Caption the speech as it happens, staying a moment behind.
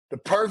The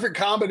perfect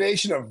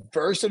combination of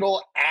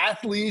versatile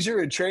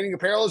athleisure and training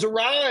apparel has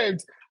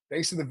arrived.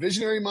 Thanks to the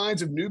visionary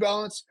minds of New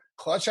Balance,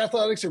 Clutch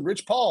Athletics, and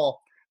Rich Paul,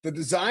 the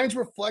designs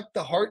reflect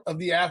the heart of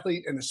the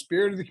athlete and the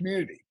spirit of the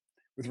community.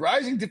 With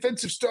rising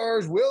defensive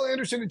stars Will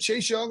Anderson and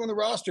Chase Young on the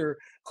roster,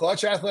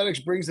 Clutch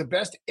Athletics brings the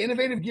best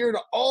innovative gear to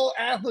all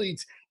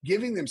athletes,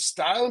 giving them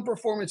style and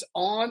performance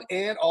on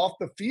and off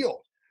the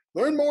field.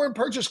 Learn more and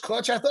purchase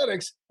Clutch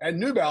Athletics at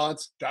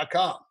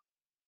newbalance.com.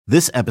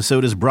 This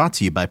episode is brought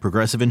to you by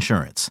Progressive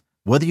Insurance.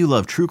 Whether you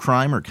love true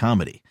crime or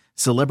comedy,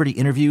 celebrity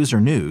interviews or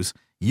news,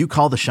 you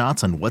call the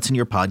shots on what's in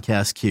your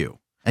podcast queue.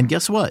 And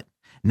guess what?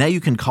 Now you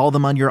can call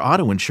them on your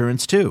auto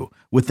insurance too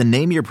with the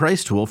Name Your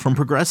Price tool from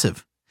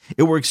Progressive.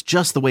 It works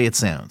just the way it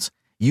sounds.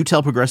 You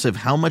tell Progressive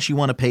how much you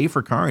want to pay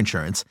for car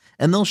insurance,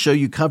 and they'll show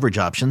you coverage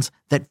options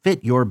that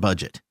fit your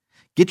budget.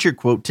 Get your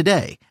quote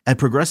today at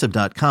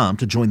Progressive.com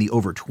to join the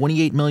over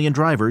 28 million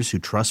drivers who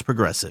trust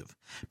Progressive.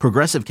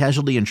 Progressive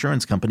Casualty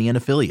Insurance Company and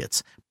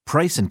Affiliates.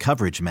 Price and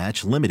coverage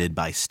match limited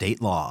by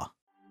state law.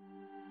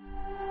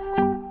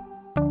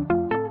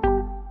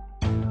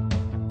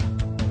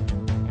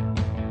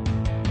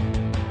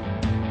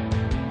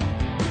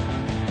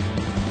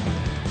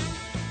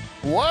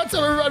 What's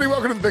up, everybody?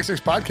 Welcome to the Big Six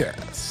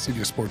Podcast,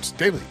 CBS Sports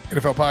Daily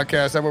NFL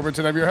Podcast. I'm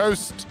Overton. I'm your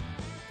host.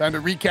 Time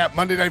to recap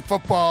Monday Night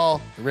Football.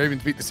 The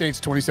Ravens beat the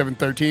Saints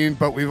 27-13,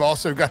 but we've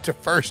also got to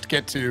first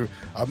get to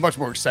a much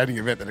more exciting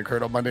event that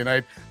occurred on Monday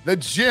night. The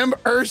Jim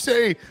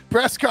Irsay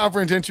press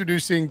conference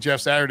introducing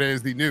Jeff Saturday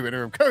as the new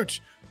interim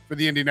coach for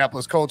the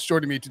Indianapolis Colts.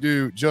 Joining me to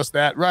do just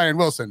that, Ryan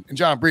Wilson and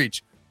John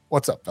Breach.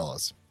 What's up,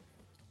 fellas?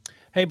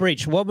 Hey,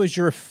 Breach, what was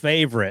your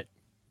favorite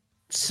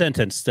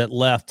sentence that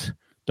left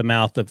the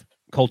mouth of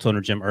Colts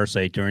owner Jim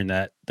Irsay during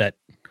that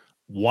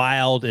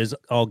wild as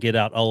all get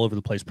out all over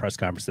the place press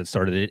conference that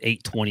started at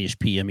 8:20ish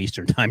p.m.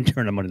 Eastern time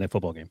during a Monday Night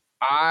Football game?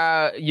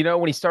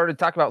 When he started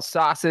talking about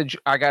sausage,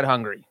 I got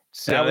hungry.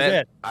 So that was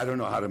it. I don't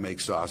know how to make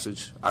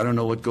sausage. I don't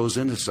know what goes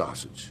into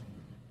sausage,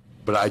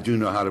 but I do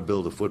know how to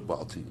build a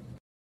football team.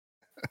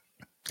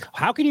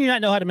 How can you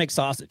not know how to make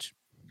sausage?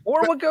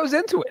 Or what goes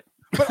into it?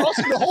 But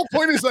also the whole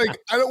point is like,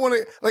 I don't want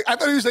to, I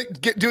thought he was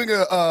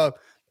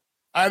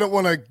I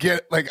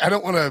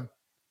don't want to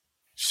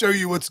show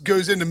you what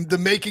goes into the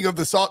making of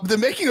the sauce. The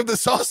making of the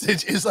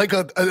sausage is like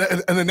an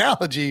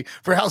analogy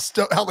for how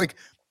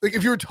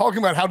if you were talking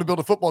about how to build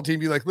a football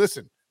team, you're like,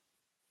 listen,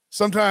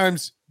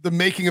 sometimes the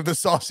making of the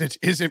sausage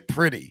isn't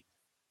pretty.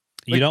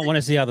 You don't want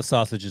to see how the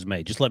sausage is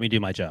made. Just let me do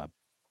my job.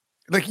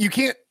 Like you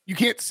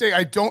can't say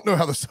I don't know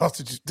how the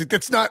sausage is.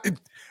 That's not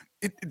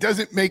it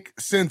doesn't make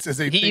sense as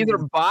a he thing. Either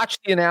botched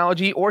the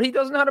analogy or he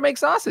doesn't know how to make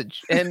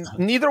sausage, and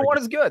neither one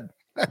is good.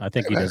 I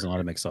think he doesn't know how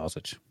to make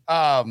sausage.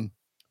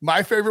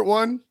 My favorite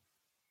one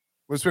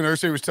was when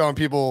Irsay was telling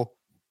people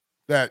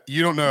that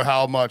you don't know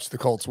how much the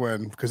Colts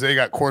win because they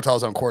got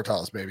quartiles on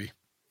quartiles, baby.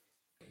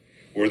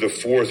 We're the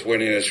fourth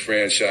winningest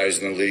franchise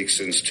in the league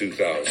since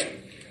 2000.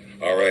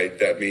 All right,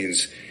 that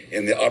means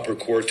in the upper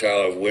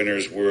quartile of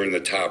winners, we're in the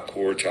top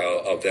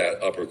quartile of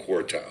that upper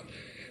quartile.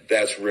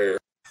 That's rare.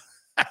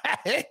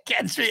 It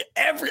gets me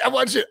I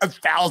watched it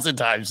 1,000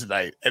 times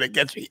tonight, and it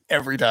gets me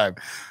every time.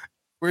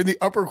 We're in the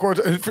upper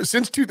quartile.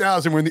 Since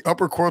 2000, we're in the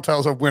upper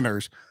quartiles of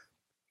winners.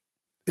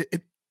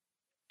 It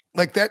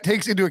like that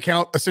takes into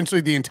account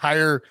essentially the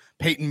entire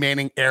Peyton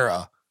Manning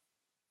era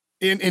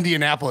in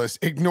Indianapolis,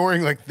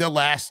 ignoring like the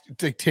last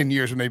 10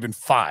 years when they've been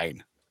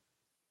fine.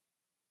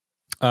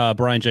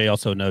 Brian J.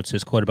 also notes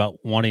his quote about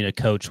wanting a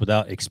coach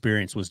without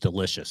experience was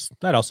delicious.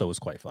 That also was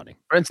quite funny.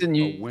 Brenton,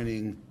 A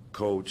winning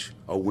coach,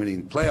 a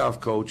winning playoff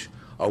coach,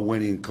 a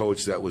winning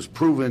coach that was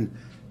proven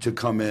to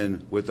come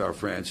in with our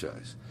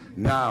franchise.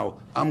 Now,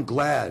 I'm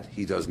glad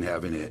he doesn't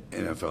have any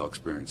NFL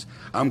experience.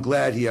 I'm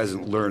glad he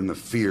hasn't learned the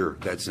fear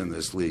that's in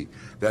this league.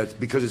 That's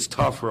because it's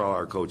tough for all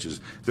our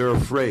coaches. They're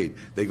afraid.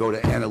 They go to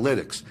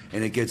analytics,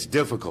 and it gets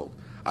difficult.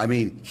 I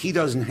mean, he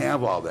doesn't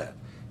have all that.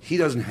 He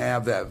doesn't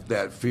have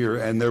that fear,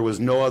 and there was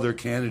no other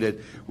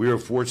candidate. We were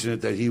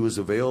fortunate that he was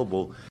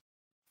available.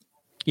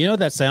 You know what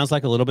that sounds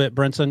like a little bit,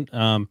 Brenton?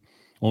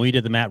 When we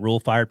did the Matt Rule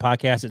Fired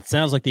podcast, it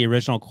sounds like the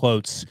original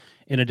quotes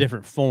in a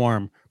different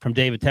form from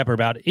David Tepper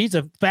about it. He's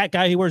a fat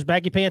guy who wears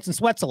baggy pants and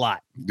sweats a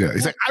lot. Yeah,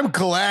 he's like, I'm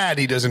glad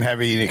he doesn't have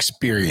any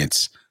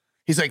experience.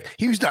 He's like,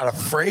 he was not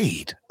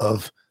afraid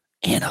of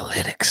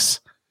analytics.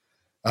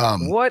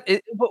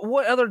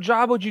 What other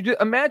job would you do?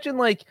 Imagine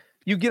like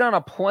you get on a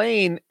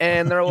plane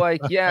and they're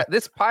like, yeah,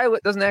 this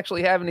pilot doesn't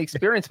actually have any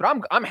experience,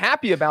 but I'm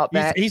happy about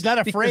that. He's not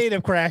afraid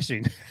of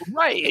crashing.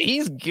 Right.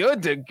 He's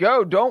good to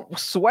go. Don't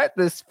sweat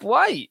this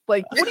flight.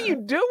 Like, what are you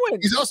doing?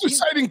 He's also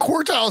citing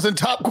quartiles and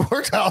top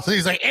quartiles.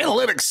 He's like,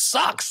 analytics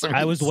sucks.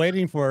 I was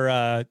waiting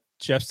for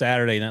Jeff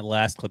Saturday in that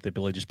last clip that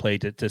Billy just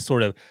played to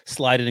sort of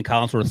slide it in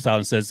Collinsworth style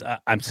and says,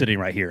 I'm sitting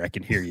right here. I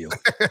can hear you.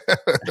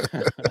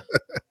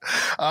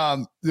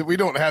 We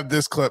don't have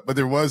this clip, but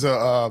there was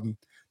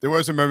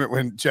a moment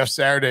when Jeff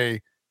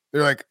Saturday,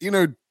 they're like,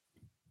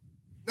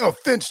 no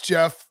offense,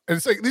 Jeff. And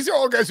it's like, these are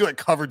all guys who like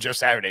covered Jeff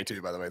Saturday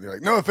too, by the way. They're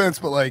like, no offense,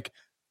 but like,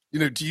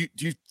 do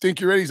you think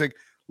you're ready? He's like,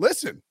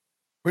 listen,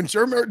 When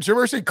Jim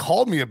Irsay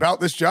called me about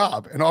this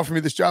job and offered me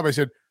this job, I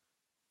said,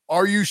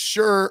 "Are you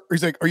sure?"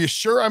 He's like, "Are you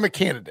sure I'm a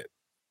candidate?"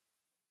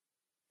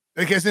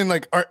 Like, as in,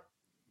 like,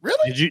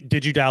 really?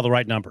 Did you dial the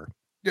right number?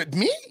 Yeah,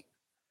 me?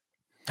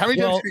 How many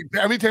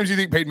times do you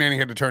think Peyton Manning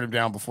had to turn him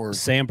down before?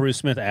 Sam Bruce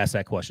Smith asked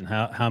that question.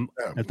 And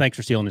thanks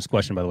for stealing this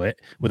question, by the way,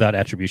 without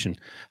attribution.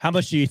 How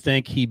much do you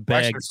think he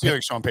begged? Actually,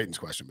 stealing Sean Payton's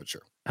question, but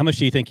sure. How much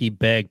do you think he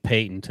begged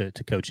Peyton to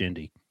coach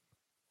Indy?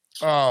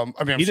 I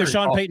mean, either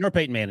Sean Payton or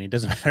Peyton Manning. It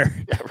doesn't matter.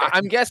 Yeah, right.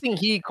 I'm guessing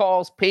he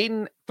calls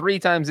Peyton 3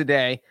 times a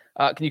day.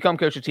 Can you come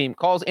coach a team?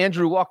 Calls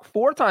Andrew Luck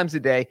 4 times a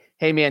day.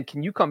 Hey man,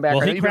 can you come back?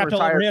 Well, he crapped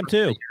all over him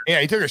too. Yeah,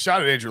 he took a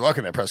shot at Andrew Luck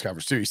in that press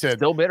conference too. He said,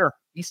 "Still bitter.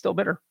 He's still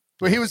bitter."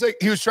 But he was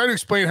trying to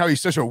explain how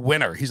he's such a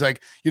winner. He's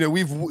like,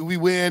 we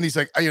win. He's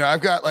like, I've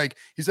got like,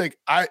 he's like,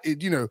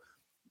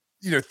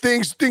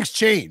 things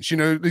change.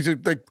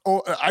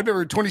 I've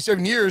never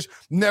 27 years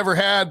never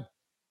had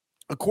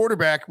a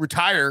quarterback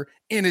retire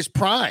in his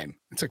prime.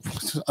 It's like,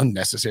 this is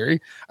unnecessary.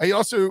 He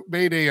also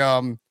made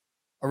a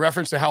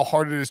reference to how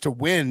hard it is to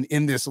win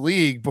in this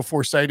league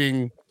before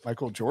citing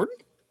Michael Jordan.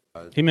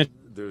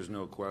 There's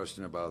no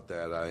question about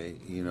that.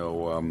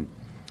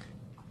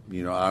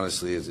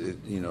 Honestly,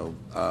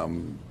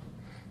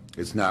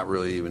 it's not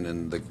really even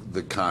in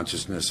the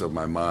consciousness of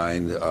my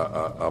mind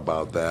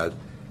about that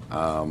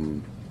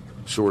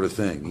sort of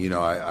thing.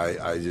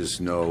 I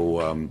just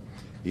know,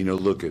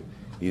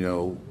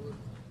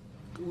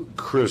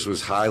 Chris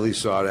was highly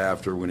sought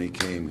after when he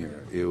came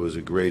here. It was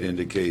a great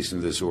indication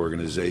of this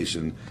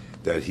organization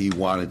that he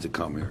wanted to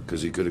come here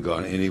because he could have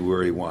gone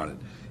anywhere he wanted.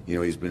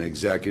 He's been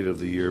executive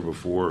the year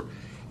before,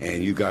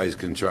 and you guys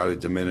can try to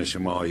diminish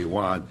him all you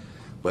want,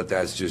 but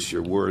that's just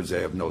your words.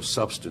 They have no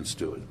substance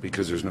to it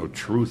because there's no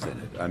truth in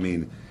it. I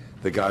mean,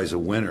 the guy's a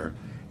winner,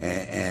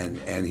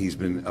 and he's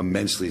been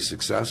immensely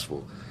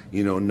successful.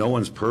 No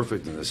one's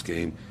perfect in this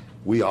game.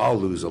 We all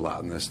lose a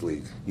lot in this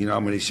league. You know how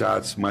many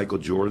shots Michael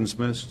Jordan's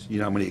missed? You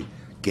know how many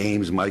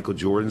games Michael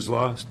Jordan's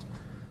lost?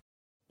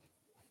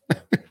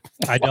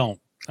 I don't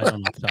know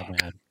off the top of my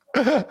head.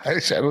 I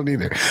don't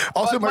either.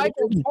 Also,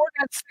 Michael Jordan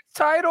had 6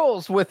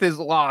 titles with his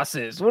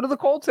losses. What do the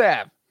Colts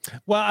have?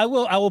 Well,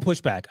 I will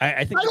push back.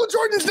 I think Michael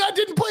Jordan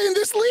didn't play in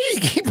this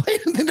league. He played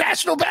in the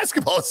National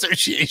Basketball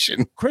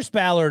Association. Chris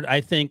Ballard,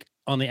 I think,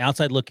 on the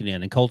outside looking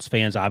in, and Colts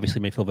fans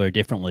obviously may feel very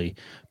differently,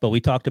 but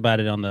we talked about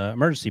it on the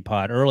emergency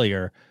pod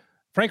earlier.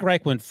 Frank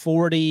Reich went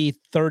 40,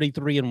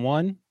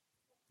 33-1.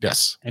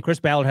 Yes. And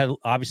Chris Ballard had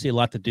obviously a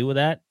lot to do with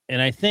that.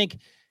 And I think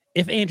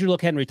if Andrew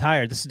Luck hadn't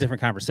retired, this is a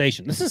different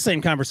conversation. This is the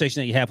same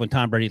conversation that you have when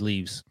Tom Brady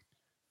leaves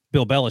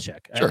Bill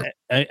Belichick. Sure.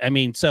 I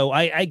mean, so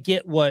I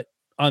get what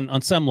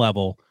on some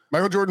level.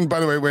 Michael Jordan, by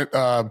the way,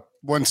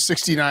 won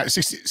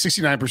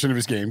 69% of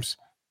his games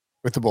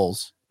with the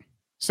Bulls,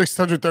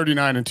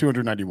 639 and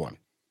 291.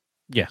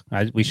 Yeah,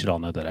 we should all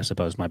know that, I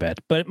suppose. My bad.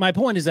 But my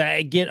point is that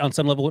I get on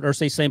some level what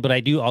Irsay's saying, but I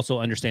do also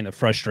understand the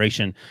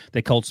frustration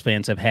that Colts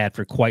fans have had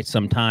for quite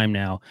some time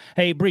now.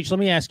 Hey, Breech, let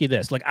me ask you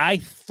this. Like, I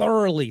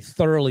thoroughly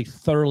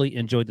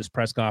enjoyed this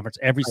press conference,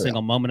 every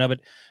single moment of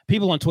it.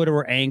 People on Twitter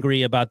were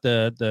angry about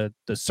the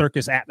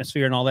circus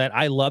atmosphere and all that.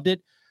 I loved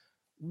it.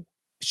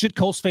 Should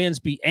Colts fans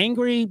be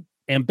angry,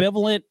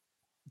 ambivalent,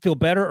 feel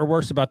better or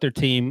worse about their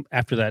team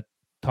after that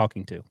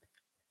talking to?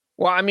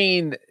 Well, I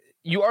mean,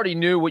 you already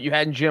knew what you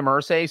had in Jim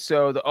Irsay,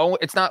 so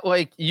it's not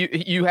like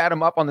you had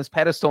him up on this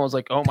pedestal and was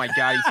like, oh my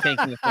God, he's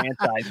tanking the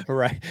franchise.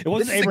 Right. It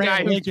wasn't this is a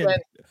guy who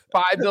spent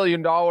 $5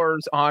 billion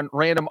on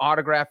random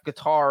autographed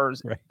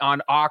guitars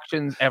on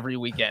auctions every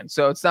weekend.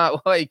 So it's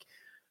not like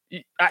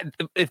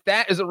if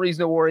that is a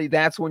reason to worry,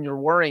 that's when you're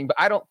worrying. But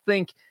I don't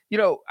think,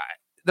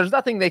 there's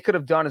nothing they could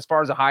have done as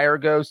far as a hire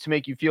goes to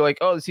make you feel like,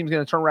 oh, this team's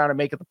going to turn around and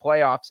make it the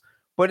playoffs.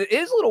 But it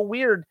is a little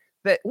weird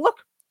that,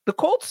 look, the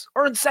Colts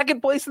are in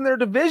second place in their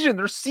division.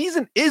 Their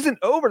season isn't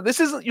over. This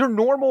isn't your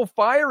normal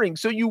firing.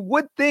 So you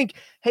would think,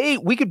 hey,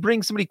 we could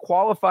bring somebody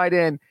qualified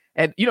in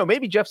and,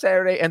 maybe Jeff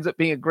Saturday ends up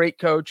being a great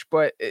coach.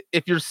 But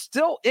if you're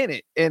still in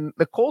it, and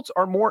the Colts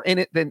are more in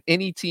it than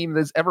any team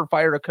that's ever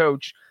fired a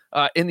coach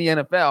in the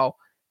NFL,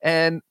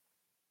 and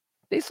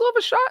they still have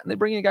a shot, and they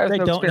bring in a guy with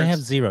no experience. They have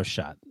zero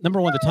shot. Number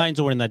one, the Titans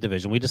are in that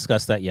division. We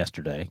discussed that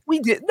yesterday. We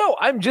did. No,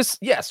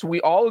 yes, we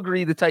all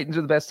agree the Titans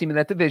are the best team in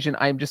that division.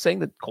 I'm just saying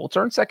the Colts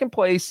are in second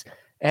place.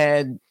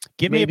 And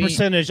give me a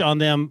percentage on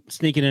them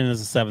sneaking in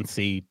as a 7th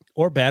seed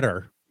or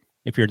better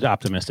if you're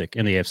optimistic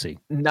in the AFC.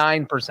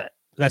 9%.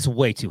 That's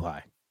way too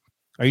high.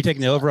 Are you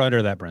taking the over or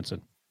under that,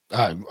 Brinson?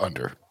 I'm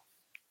under.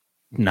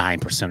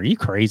 9%. Are you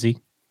crazy?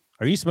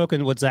 Are you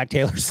smoking what Zach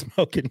Taylor's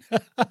smoking?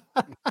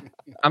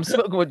 I'm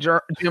smoking what Jim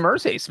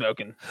Irsay's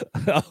smoking.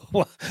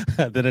 Well,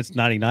 then it's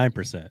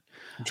 99%.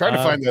 I'm trying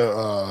to find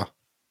the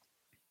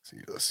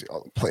let's see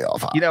all the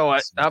playoff odds. You know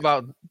what? How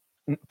about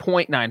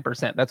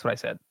 0.9%? That's what I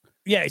said.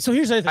 Yeah. So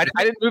here's the thing.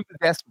 I didn't move the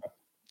decimal.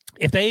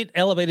 If they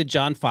elevated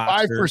John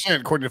Fox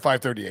 5% according to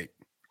 538.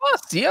 Oh,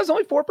 see, I was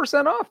only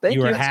 4% off. Thank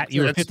you.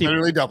 You were 50.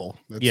 Literally double.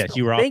 Yes,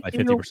 you were off by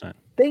 50%.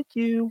 Thank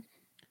you.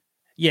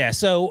 Yeah.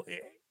 So,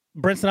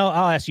 Brinson,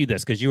 I'll ask you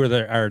this because you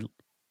were our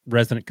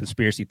resident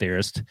conspiracy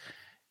theorist.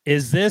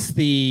 Is this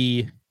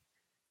the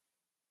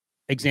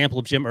example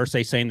of Jim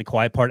Irsay saying the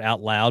quiet part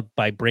out loud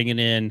by bringing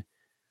in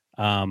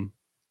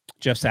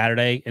Jeff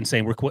Saturday and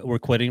saying we're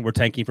quitting, we're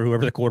tanking for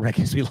whoever the quarterback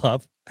is we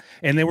love,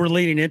 and then we're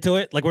leaning into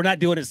it like we're not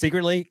doing it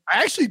secretly?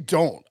 I actually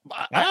don't.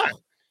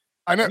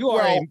 I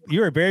know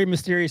you're a very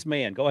mysterious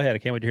man. Go ahead. I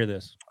can't wait to hear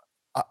this.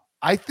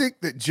 I think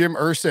that Jim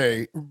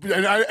Irsay,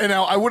 and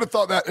I would have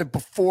thought that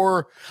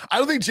before. I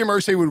don't think Jim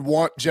Irsay would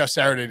want Jeff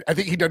Saturday. I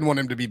think he doesn't want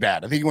him to be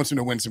bad. I think he wants him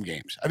to win some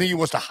games. I think he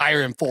wants to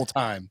hire him full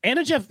time. And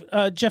in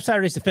Jeff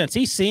Saturday's defense,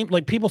 he seemed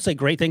like people say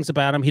great things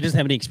about him. He doesn't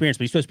have any experience,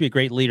 but he's supposed to be a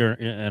great leader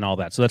and all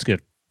that. So that's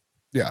good.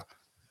 Yeah.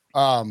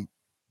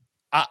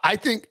 I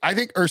think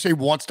Irsay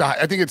wants to.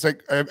 I think it's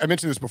like I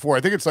mentioned this before. I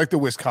think it's like the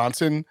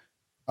Wisconsin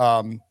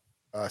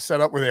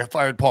setup where they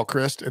fired Paul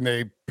Chryst and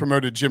they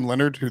promoted Jim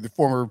Leonard, who the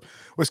former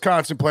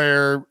Wisconsin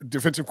player,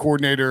 defensive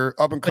coordinator,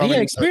 up and coming. But he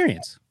had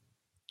experience,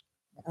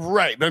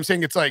 right? But I'm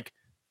saying it's like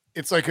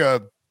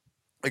a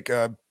I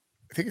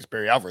think it's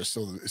Barry Alvarez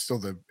still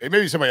the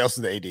maybe somebody else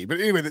is the AD, but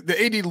anyway,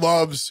 the AD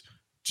loves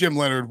Jim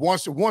Leonard,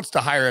 wants to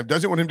hire him,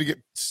 doesn't want him to get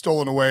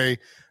stolen away.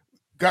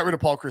 Got rid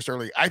of Paul Chryst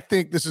early. I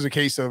think this is a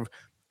case of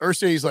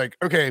Irsay's like,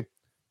 okay,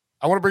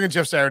 I want to bring in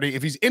Jeff Saturday.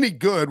 If he's any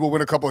good, we'll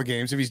win a couple of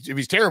games. If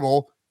he's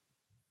terrible,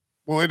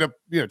 we'll end up,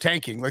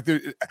 tanking. Like,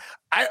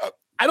 I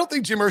don't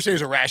think Jim Irsay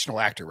is a rational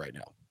actor right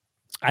now.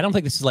 I don't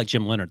think this is like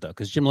Jim Leonard, though,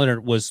 because Jim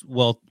Leonard was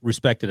well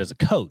respected as a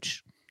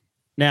coach.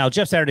 Now,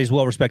 Jeff Saturday is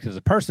well respected as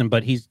a person,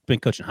 but he's been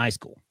coaching high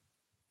school.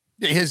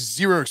 Yeah, he has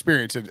zero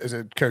experience as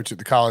a coach at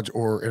the college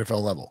or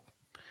NFL level.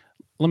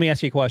 Let me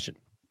ask you a question.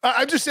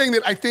 I'm just saying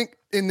that I think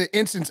in the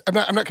instance, I'm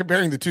not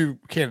comparing the two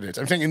candidates.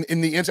 I'm saying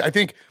in the instance, I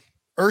think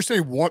Irsay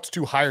wants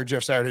to hire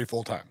Jeff Saturday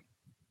full time.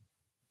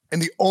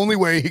 And the only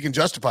way he can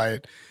justify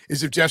it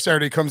is if Jeff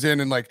Saturday comes in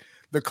and like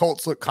the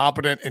Colts look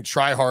competent and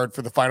try hard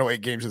for the final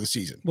 8 games of the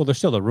season. Well, there's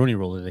still the Rooney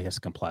Rule that he has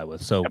to comply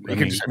with. So he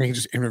can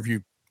just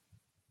interview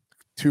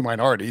 2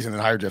 minorities and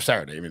then hire Jeff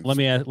Saturday. I mean, let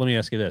me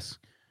ask you this: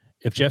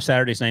 if Jeff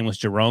Saturday's name was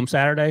Jerome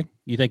Saturday,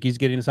 you think he's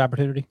getting this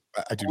opportunity?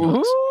 I do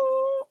not.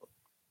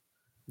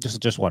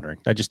 Just wondering.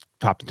 That just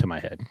popped into my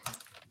head.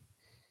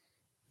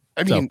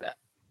 I mean,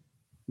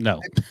 no.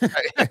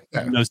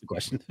 Knows the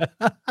question.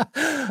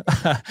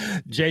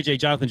 JJ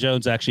Jonathan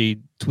Jones actually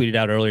tweeted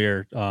out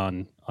earlier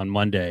on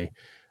Monday.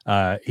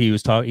 He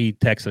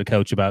texted a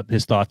coach about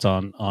his thoughts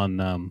on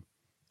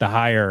the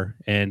hire,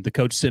 and the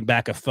coach sent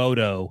back a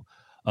photo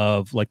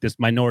of like this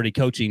minority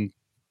coaching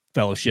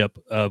fellowship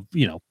of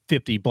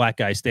 50 black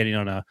guys standing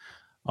on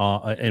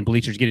and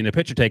bleachers getting their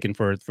picture taken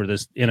for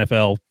this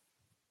NFL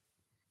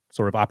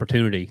sort of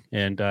opportunity.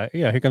 And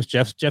here comes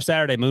Jeff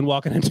Saturday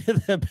moonwalking into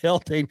the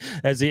building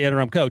as the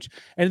interim coach.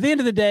 And at the end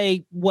of the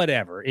day,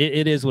 whatever,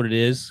 it is what it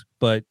is.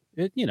 But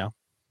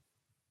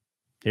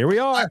here we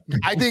are.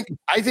 I think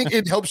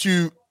it helps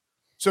you.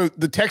 So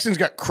the Texans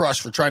got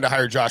crushed for trying to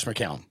hire Josh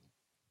McCown,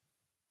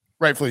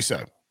 rightfully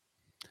so.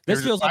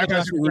 This feels like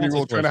a Rudy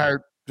Rule trying to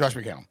hire Josh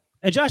McCown.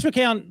 And Josh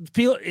McCown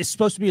is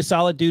supposed to be a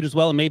solid dude as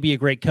well, and maybe a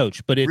great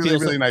coach. But it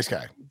feels really nice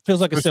guy. Feels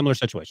like a similar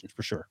situation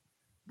for sure.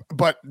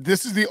 But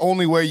this is the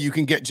only way you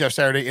can get Jeff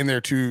Saturday in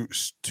there to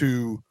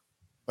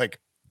like.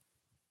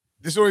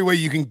 This is the only way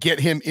you can get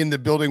him in the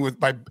building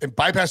by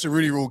bypass the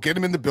Rudy Rule, get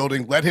him in the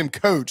building, let him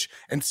coach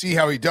and see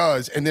how he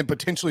does, and then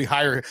potentially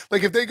hire.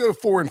 Like if they go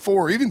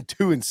 4-4, even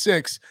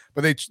 2-6,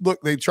 but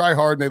they try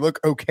hard and they look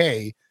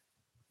okay.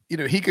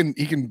 He can.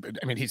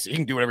 I mean, he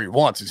can do whatever he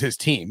wants. It's his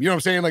team. You know what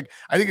I'm saying? Like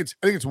I think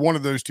it's one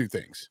of those two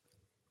things.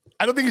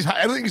 I don't think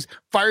he's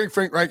firing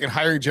Frank Reich and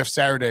hiring Jeff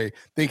Saturday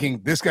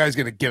thinking this guy's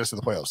going to get us to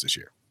the playoffs this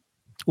year.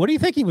 What do you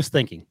think he was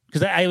thinking?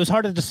 Because it was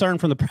hard to discern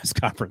from the press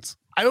conference.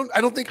 I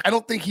don't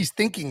think he's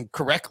thinking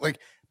correct. Like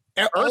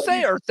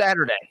Irsay or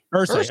Saturday?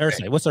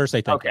 Ursay. What's Irsay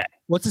thinking? Okay.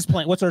 What's his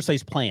plan? What's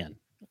Ursay's plan?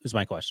 Is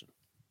my question.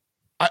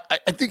 I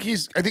think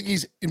he's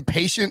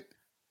impatient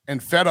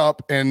and fed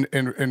up, and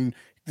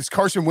this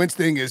Carson Wentz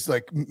thing is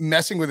like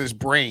messing with his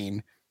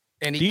brain.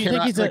 And do you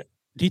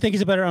think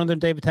he's a better owner than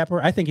David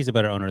Tepper? I think he's a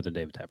better owner than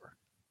David Tepper.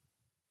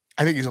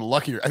 I think he's a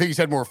luckier. I think he's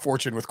had more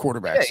fortune with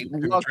quarterbacks. Yeah,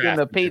 he lucked in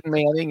the Peyton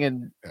Manning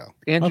and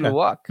Andrew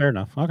Luck. Fair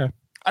enough. Okay.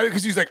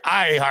 Because he's like,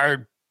 I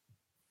hired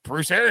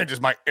Bruce Arians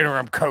as my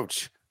interim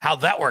coach.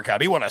 How'd that work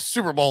out? He won a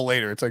Super Bowl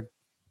later. It's like,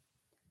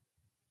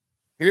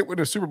 he didn't win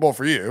a Super Bowl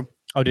for you.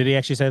 Oh, did he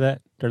actually say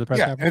that during the press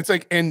conference? And it's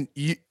like,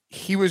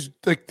 he was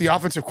like the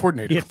offensive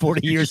coordinator. He had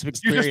 40 years of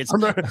experience.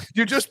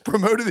 You just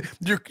promoted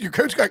your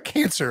coach got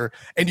cancer,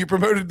 and you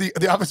promoted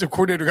the offensive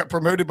coordinator got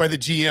promoted by the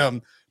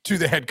GM to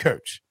the head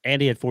coach. And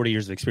he had 40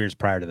 years of experience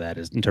prior to that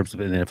in terms of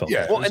an NFL.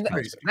 Yeah, well, and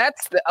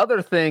that's the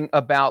other thing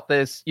about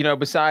this,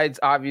 besides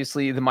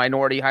obviously the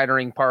minority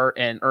hiring part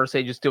and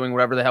Irsay just doing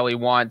whatever the hell he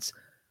wants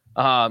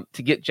to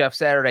get Jeff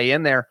Saturday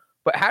in there.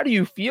 But how do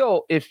you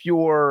feel if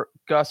you're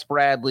Gus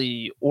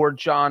Bradley or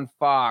John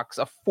Fox,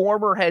 a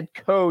former head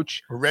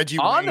coach, Reggie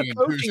on Wayne, the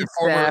coaching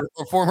staff,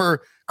 a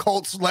former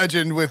Colts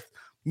legend with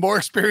more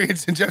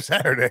experience than Jeff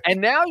Saturday,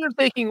 and now you're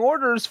taking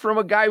orders from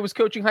a guy who was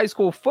coaching high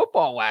school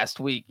football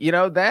last week?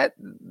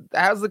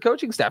 How's the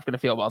coaching staff going to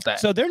feel about that?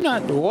 So they're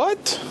not.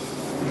 What?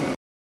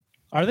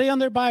 Are they on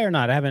their bye or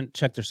not? I haven't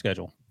checked their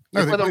schedule.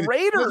 No, for the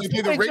Raiders.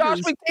 They play Josh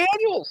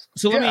McDaniels.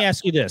 So let me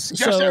ask you this.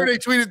 Jeff Saturday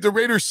tweeted the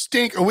Raiders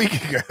stink a week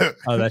ago.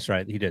 Oh, that's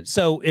right. He did.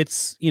 So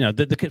it's,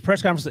 the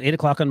press conference at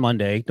 8:00 on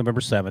Monday,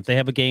 November 7th. They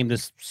have a game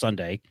this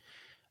Sunday.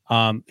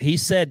 He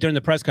said during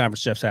the press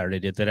conference, Jeff Saturday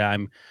did, that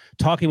I'm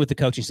talking with the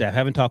coaching staff,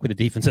 haven't talked with the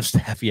defensive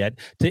staff yet,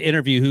 to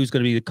interview who's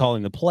going to be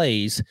calling the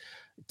plays.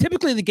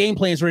 Typically, the game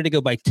plan is ready to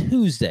go by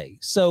Tuesday.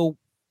 So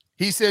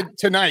he said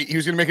tonight he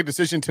was going to make a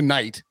decision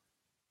tonight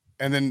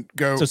and then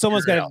go. So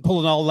someone's got to pull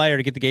an all-nighter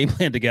to get the game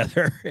plan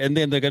together, and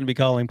then they're going to be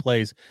calling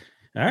plays.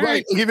 All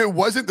right. If it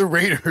wasn't the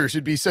Raiders,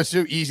 it'd be so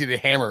easy to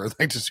hammer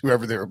like just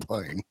whoever they were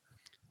playing.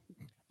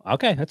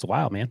 Okay, that's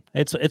wild, man.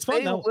 It's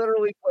fun. They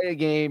literally play a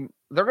game.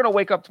 They're going to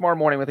wake up tomorrow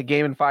morning with a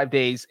game in 5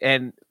 days,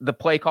 and the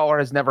play caller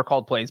has never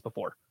called plays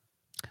before.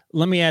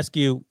 Let me ask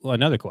you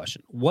another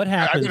question. What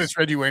happens? I bet it's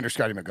Reggie Wayne or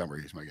Scotty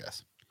Montgomery is my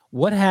guess.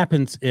 What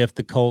happens if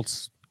the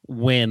Colts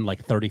win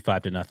like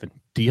 35-0?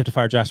 Do you have to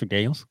fire Josh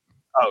McDaniels?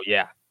 Oh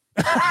yeah.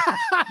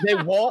 They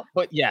won't,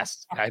 but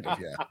yes. Kind of,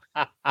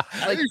 yeah. I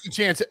think there's a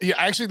chance. Yeah,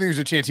 I actually think there's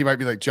a chance he might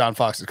be like John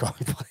Fox is calling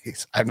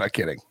plays. I'm not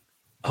kidding.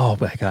 Oh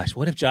my gosh.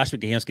 What if Josh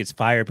McDaniels gets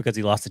fired because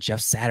he lost to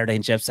Jeff Saturday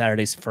in Jeff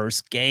Saturday's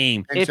first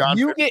game? If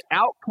you get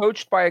out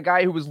coached by a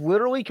guy who was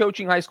literally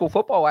coaching high school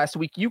football last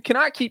week, you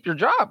cannot keep your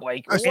job.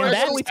 Like,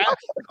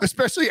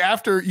 especially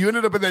after you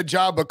ended up in that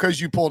job because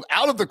you pulled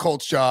out of the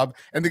Colts job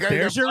and the guy.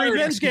 There's your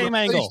revenge game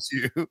angle.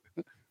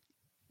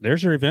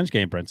 There's your revenge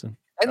game, Brinson.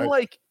 And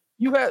like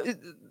you have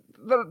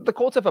the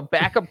Colts have a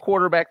backup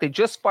quarterback. They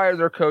just fired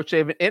their coach. They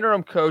have an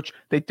interim coach.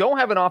 They don't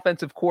have an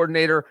offensive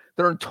coordinator.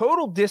 They're in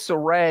total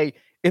disarray.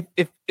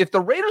 If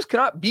the Raiders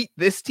cannot beat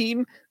this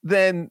team,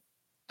 then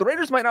the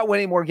Raiders might not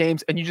win any more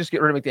games, and you just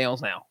get rid of McDaniels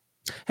now.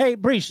 Hey,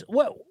 Breach,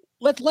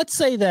 let's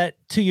say that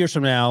 2 years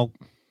from now,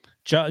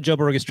 Joe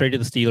Burrow gets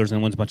traded to the Steelers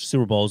and wins a bunch of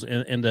Super Bowls,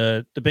 and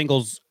the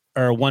Bengals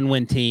are a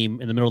one-win team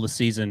in the middle of the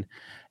season,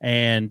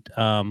 and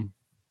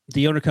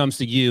the owner comes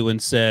to you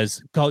and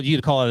says, call out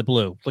of the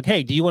blue. Like,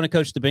 hey, do you want to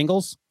coach the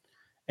Bengals?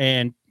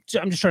 And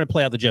I'm just trying to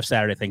play out the Jeff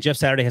Saturday thing. Jeff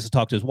Saturday has to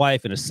talk to his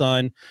wife and his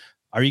son.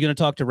 Are you going to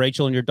talk to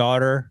Rachel and your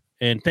daughter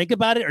and think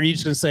about it? Or are you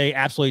just going to say,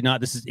 absolutely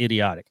not, this is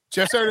idiotic?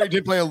 Jeff Saturday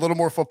did play a little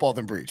more football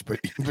than Breach, but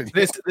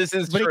this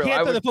is but true. He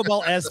can't play the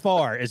football as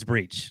far as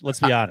Breach. Let's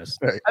be honest.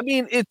 Right. I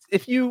mean,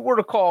 if you were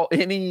to call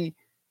any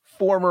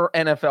former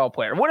NFL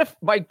player, what if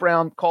Mike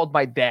Brown called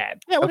my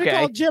dad? Yeah, what if you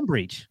call Jim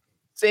Breach?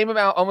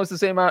 Almost the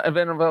same amount of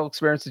NFL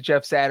experience as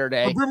Jeff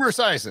Saturday. Boomer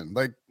Esiason,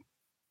 like.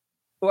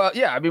 Well,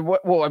 yeah, I mean,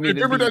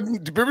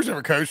 Boomer's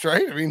never coached,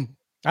 right? I mean,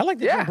 I like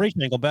the Jim Breach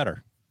angle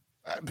better.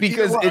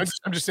 Because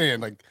I'm just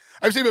saying, like,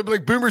 I'm saying, but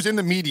like Boomer's in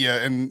the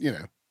media, and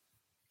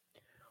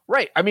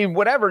right. I mean,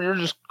 whatever. You're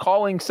just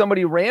calling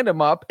somebody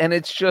random up, and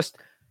it's just,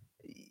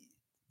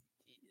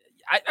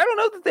 I don't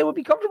know that they would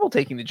be comfortable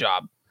taking the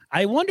job.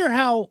 I wonder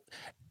how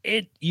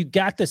you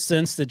got the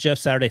sense that Jeff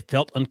Saturday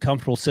felt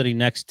uncomfortable sitting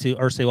next to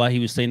Irsay while he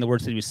was saying the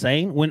words that he was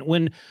saying.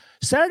 When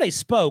Saturday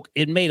spoke,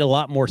 it made a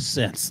lot more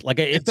sense. Like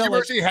it felt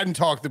like Irsay hadn't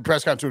talked, the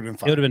press conference would have been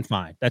fine. It would have been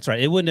fine. That's right.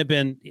 It wouldn't have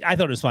been. I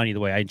thought it was fine either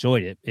way. I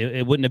enjoyed it.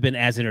 It wouldn't have been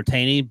as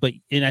entertaining,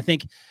 and I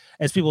think,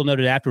 as people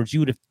noted afterwards,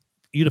 you'd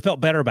have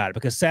felt better about it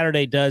because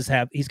Saturday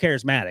he's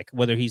charismatic,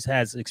 whether he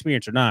has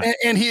experience or not.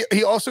 And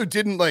he also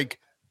didn't like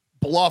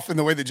bluff in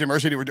the way that Jim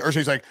Irsay did.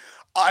 Irsay's like,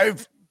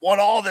 I've won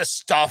all this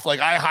stuff. Like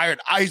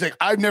he's like,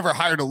 I've never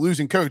hired a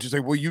losing coach. He's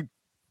like, well,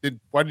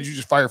 why did you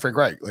just fire Frank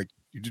Reich? Like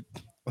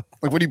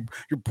like what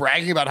you're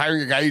bragging about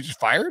hiring a guy you just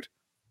fired?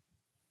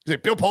 He's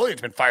like, Bill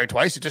Polian's been fired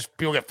twice. It just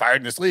people get fired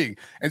in this league.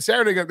 And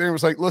Saturday got there and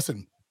was like,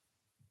 listen,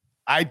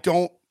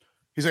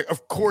 he's like,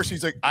 of course.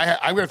 He's like,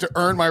 I'm gonna have to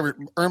earn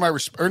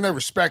the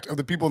respect of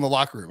the people in the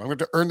locker room. I'm gonna have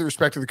to earn the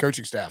respect of the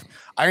coaching staff.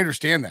 I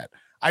understand that.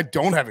 I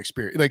don't have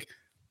experience. Like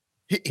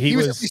he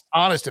was at least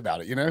honest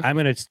about it, I'm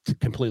going to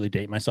completely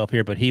date myself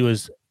here, but he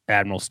was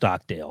Admiral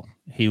Stockdale.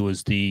 He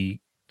was the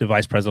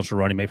vice presidential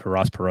running mate for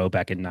Ross Perot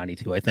back in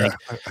 '92, I think,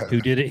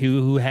 who did it,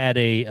 who had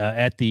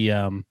at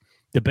the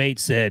debate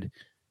said,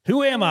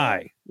 who am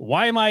I?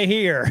 Why am I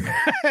here?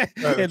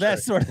 And that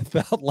sort of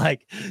felt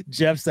like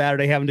Jeff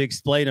Saturday having to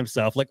explain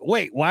himself. Like,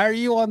 wait, why are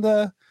you on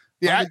the...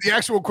 The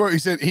actual quote, he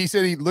said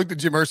he looked at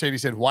Jim Irsay and he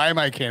said, why am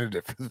I a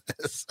candidate for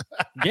this?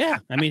 Yeah.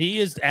 I mean, he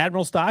is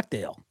Admiral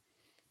Stockdale.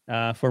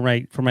 For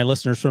my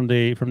listeners from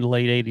the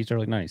late 80s,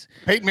 early 90s.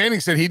 Peyton Manning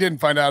said he didn't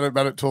find out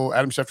about it until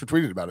Adam Schefter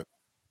tweeted about it.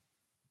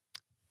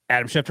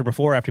 Adam Schefter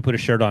before or after he put a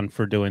shirt on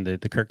for doing the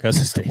Kirk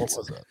Cousins dance?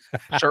 What was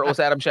that? Shirtless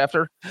Adam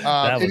Schefter?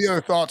 Any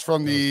other thoughts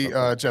from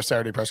the Jeff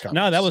Saturday press conference?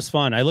 No, that was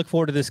fun. I look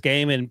forward to this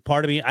game, and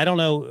part of me, I don't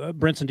know,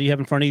 Brinson, do you have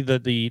in front of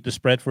you the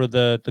spread for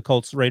the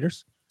Colts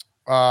Raiders?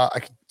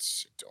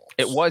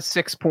 It was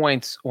 6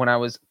 points when I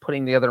was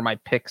putting together my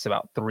picks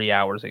about 3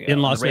 hours ago.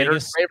 In Las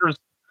Vegas?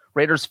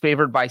 Raiders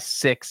favored by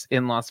 6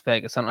 in Las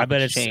Vegas. I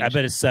bet it's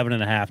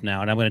 7.5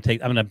 now, and I'm going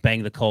to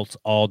bang the Colts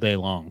all day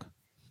long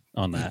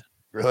on that.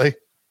 Really?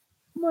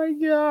 Oh my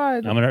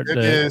God!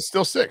 It's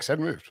still 6.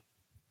 Hadn't moved.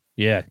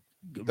 Yeah.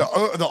 The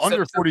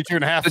under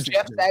 42.5. The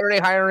Jeff Saturday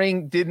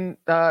hiring didn't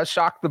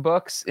shock the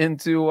books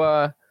into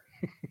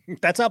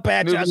That's how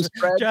bad Moving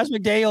Josh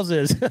McDaniels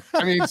is.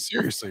 I mean,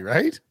 seriously,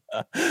 right?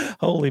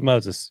 Holy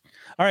Moses.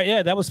 All right.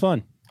 Yeah, that was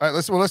fun. All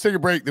right, let's take a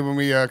break. Then when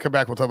we come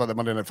back, we'll talk about the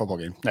Monday Night Football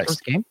game. Next.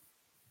 First game.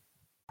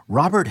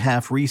 Robert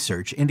Half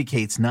research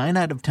indicates 9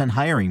 out of 10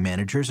 hiring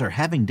managers are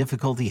having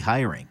difficulty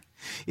hiring.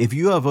 If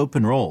you have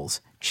open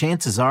roles,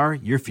 chances are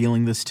you're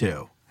feeling this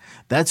too.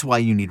 That's why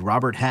you need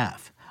Robert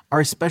Half.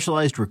 Our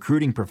specialized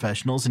recruiting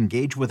professionals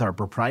engage with our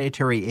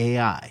proprietary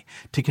AI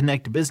to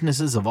connect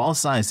businesses of all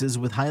sizes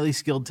with highly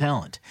skilled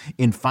talent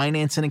in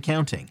finance and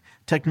accounting,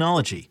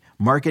 technology,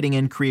 marketing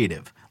and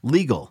creative,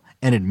 legal,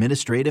 and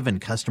administrative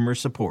and customer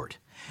support.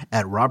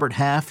 At Robert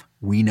Half,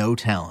 we know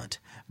talent.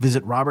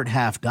 Visit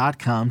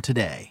roberthalf.com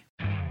today.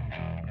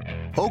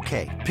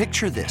 Okay,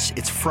 picture this.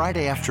 It's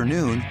Friday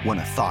afternoon when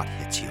a thought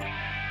hits you.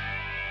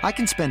 I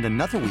can spend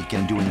another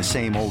weekend doing the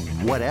same old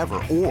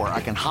whatever, or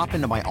I can hop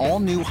into my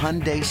all-new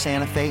Hyundai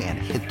Santa Fe and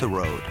hit the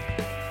road.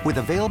 With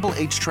available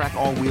H-Track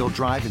all-wheel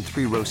drive and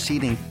 3-row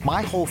seating,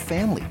 my whole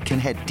family can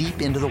head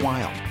deep into the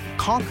wild.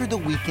 Conquer the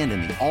weekend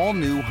in the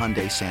all-new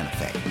Hyundai Santa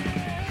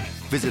Fe.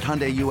 Visit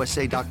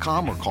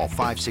HyundaiUSA.com or call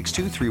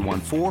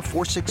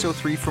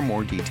 562-314-4603 for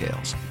more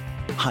details.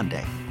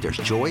 Hyundai, there's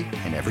joy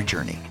in every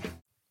journey.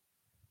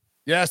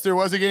 Yes, there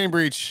was a game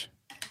breach.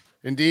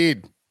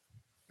 Indeed.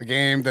 A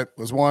game that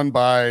was won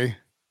by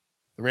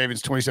the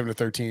Ravens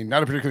 27-13.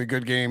 Not a particularly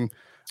good game.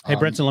 Hey,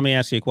 Brenton, let me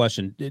ask you a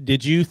question.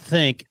 Did you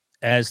think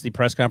as the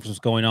press conference was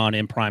going on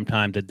in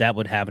primetime that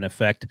would have an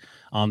effect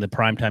on the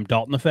primetime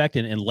Dalton effect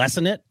and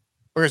lessen it?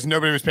 Whereas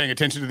nobody was paying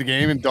attention to the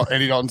game, and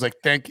Andy Dalton's like,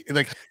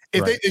 if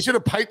Right. they should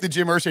have piped the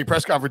Jim Irsay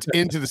press conference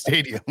into the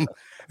stadium.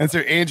 And so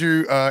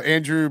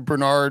Andrew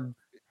Bernard,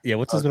 Yeah,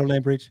 what's his middle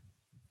name, Breach?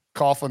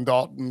 Coughlin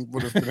Dalton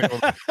would have been able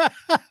to.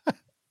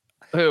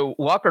 Who?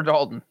 Luck or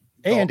Dalton?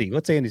 Andy.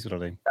 What's Andy's middle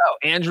name? Oh,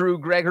 Andrew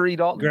Gregory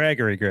Dalton.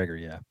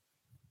 Gregory, yeah.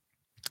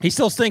 He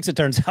still stinks, it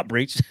turns out,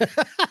 Breach.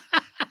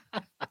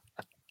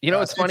 You know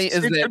what's funny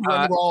is that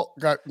the ball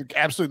got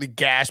absolutely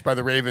gashed by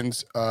the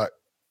Ravens.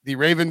 The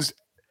Ravens,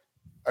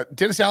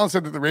 Dennis Allen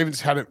said that the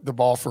Ravens had the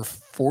ball for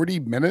 40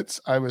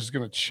 minutes. I was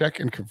going to check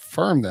and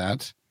confirm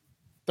that.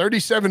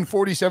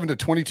 37-47 to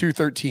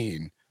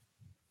 22-13.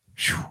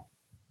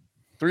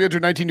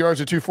 319 yards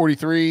to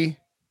 243.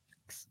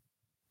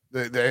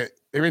 They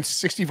ran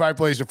 65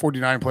 plays to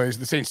 49 plays.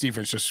 The Saints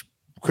defense just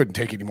couldn't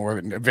take any more of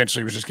it, and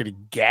eventually was just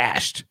getting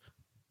gashed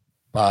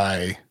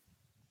by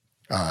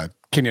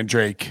Kenyon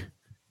Drake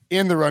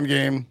in the run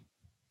game.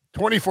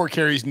 24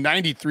 carries,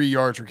 93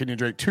 yards for Kenyon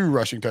Drake, 2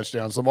 rushing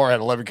touchdowns. Lamar had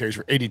 11 carries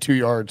for 82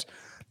 yards.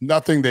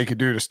 Nothing they could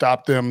do to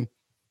stop them.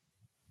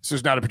 This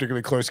was not a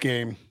particularly close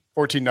game.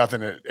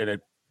 14-0, and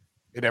it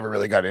never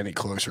really got any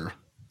closer.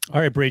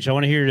 All right, Breach, I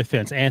want to hear your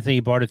defense.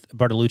 Anthony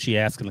Bartolucci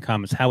asked in the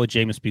comments, how would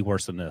Jameis be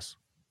worse than this?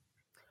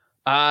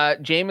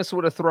 Jameis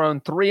would have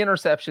thrown 3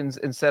 interceptions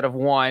instead of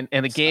 1,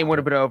 and the game would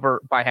have been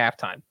over by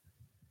halftime.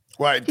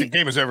 Well, the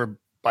game was over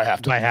by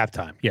halftime. By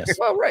halftime, yes.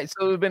 Well, right. So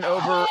it would have been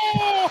over.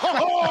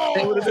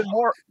 It would have been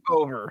more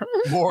over.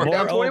 More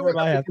over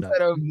by halftime.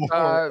 Instead of,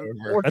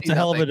 That's a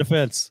hell of a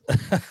defense. It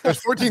was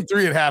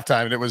 14-3 at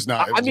halftime, and it was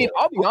not. I mean,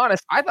 I'll be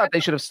honest. I thought they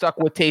should have stuck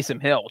with Taysom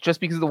Hill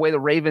just because of the way the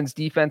Ravens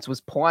defense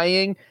was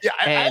playing. Yeah,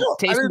 and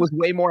Taysom was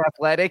way more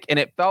athletic, and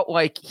it felt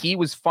like he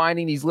was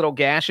finding these little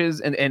gashes,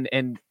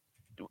 and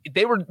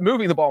they were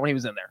moving the ball when he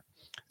was in there.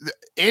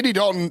 Andy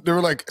Dalton, there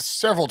were like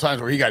several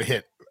times where he got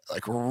hit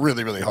like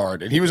really, really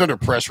hard, and he was under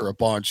pressure a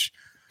bunch.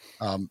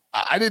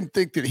 I didn't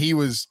think that he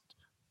was.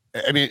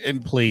 I mean,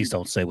 and Please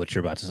don't say what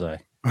you're about to say.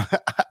 am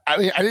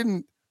I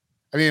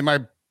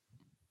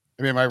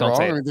Don't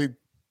say wrong?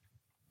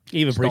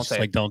 Even Just Breach don't is say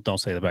like, don't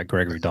say that about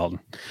Gregory Dalton.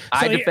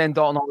 I So, defend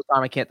Dalton all the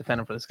time. I can't defend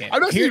him for this game. I'm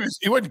not saying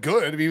he wasn't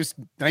good. I mean, he was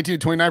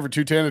 19-29 for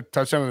 210, a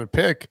touchdown and a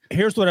pick.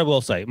 Here's what I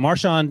will say.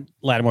 Marshawn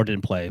Lattimore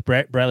didn't play.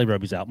 Bradley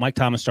Roby's out. Mike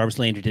Thomas, Jarvis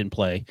Landry didn't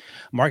play.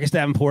 Marcus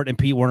Davenport and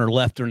Pete Werner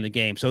left during the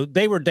game. So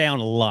they were down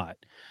a lot.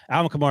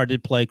 Alvin Kamara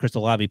did play. Chris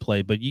Olave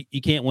played. But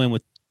you can't win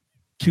with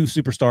 2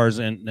 superstars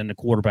and a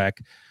quarterback.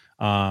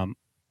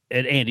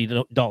 At Andy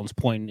Dalton's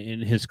point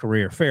in his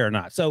career, fair or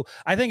not. So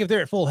I think if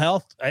they're at full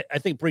health, I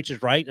think Breach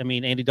is right. I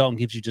mean, Andy Dalton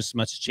gives you just as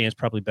much chance,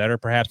 probably better,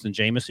 perhaps, than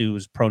Jameis, who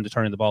was prone to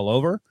turning the ball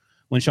over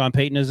when Sean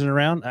Payton isn't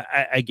around.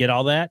 I get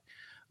all that.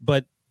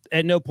 But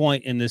at no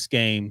point in this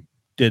game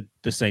did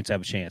the Saints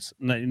have a chance.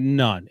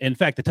 None. In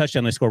fact, the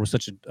touchdown they scored was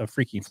such a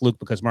freaking fluke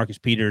because Marcus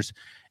Peters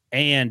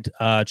and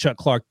Chuck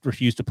Clark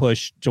refused to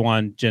push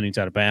Jawan Jennings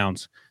out of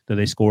bounds. That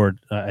they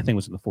scored, I think it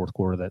was in the fourth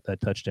quarter, that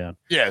touchdown.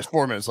 Yeah, it's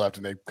 4 minutes left,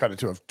 and they cut it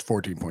to a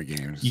 14-point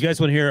game. You guys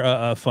want to hear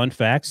a fun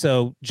fact?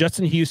 So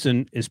Justin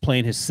Houston is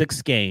playing his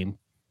 6th game.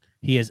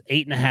 He has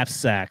 8.5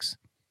 sacks.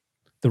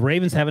 The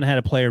Ravens haven't had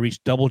a player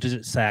reach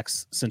double-digit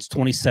sacks since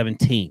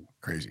 2017.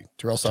 Crazy.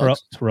 Terrell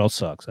sucks. Terrell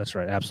sucks. That's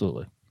right.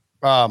 Absolutely.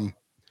 You want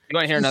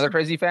to hear another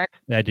crazy fact?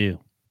 I do.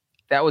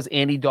 That was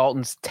Andy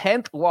Dalton's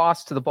 10th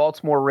loss to the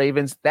Baltimore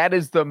Ravens. That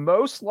is the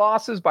most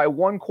losses by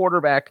one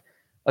quarterback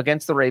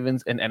against the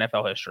Ravens in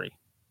NFL history.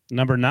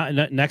 Number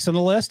 9, next on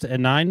the list,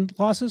 and 9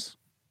 losses.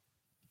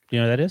 You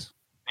know who that is?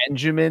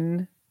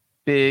 Benjamin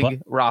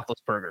Big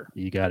Roethlisberger.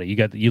 You got it.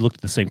 You looked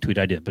at the same tweet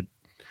I did, but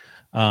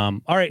all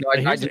right. No,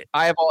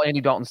 I have all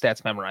Andy Dalton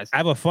stats memorized. I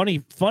have a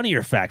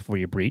funnier fact for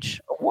you, Breach.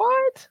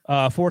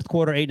 What? Fourth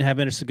quarter, 8.5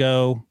 minutes to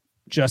go.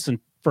 Justin,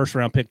 first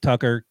round pick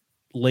Tucker,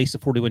 laced a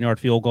 41-yard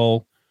field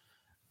goal.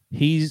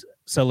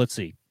 Let's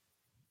see.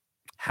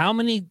 How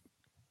many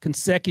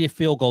consecutive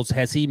field goals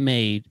has he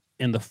made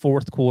in the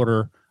fourth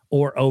quarter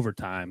or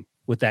overtime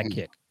with that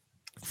kick?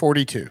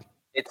 42.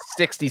 It's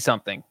 60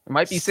 something. It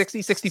might be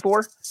 60,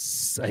 64.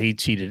 He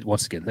cheated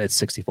once again. That's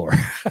 64.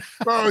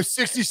 Bro,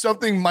 60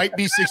 something might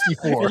be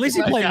 64. At least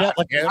he played it out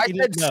like I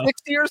said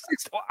 60 or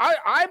 60.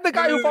 I'm the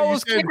guy who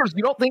follows kickers.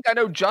 You don't think I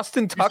know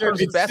Justin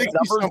Tucker's best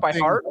numbers by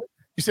heart?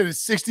 You said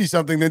it's 60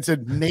 something, then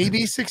said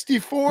maybe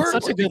 64.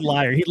 Such a good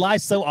liar. He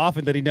lies so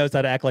often that he knows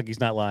how to act like he's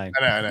not lying.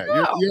 I know.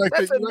 You're like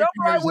that's a number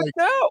I would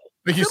know.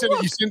 Like you sent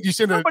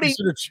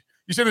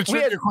a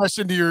trivia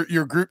question to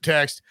your group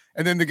text,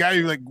 and then the guy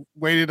who like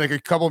waited like a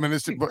couple of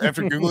minutes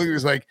after Googling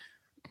was like,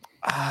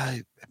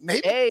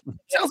 maybe.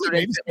 Sounds like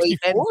maybe 64.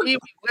 And we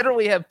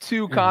literally have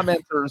two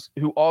commenters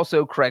who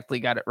also correctly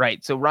got it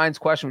right. So Ryan's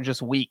question was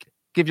just weak.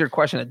 Give your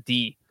question a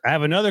D. I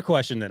have another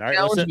question then. All right,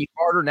 challenge me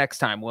harder next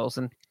time,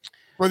 Wilson.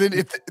 Well, then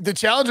if the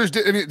challengers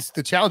did, it's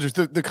the challengers.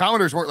 The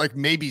commenters weren't like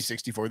maybe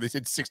 64. They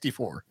said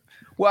 64.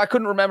 Well, I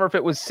couldn't remember if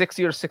it was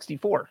 60 or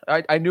 64.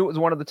 I knew it was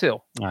one of the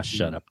two.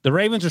 Shut up. The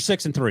Ravens are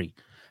 6-3.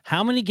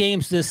 How many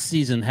games this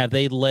season have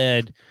they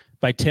led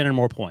by 10 or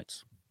more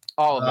points?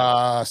 All of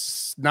them.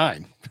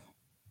 9.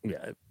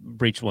 Yeah,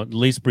 Breach one. At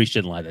least Breach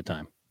didn't lie that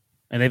time.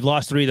 And they've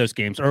lost 3 of those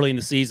games early in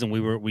the season.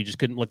 We just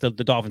couldn't let the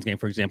Dolphins game,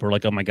 for example. We're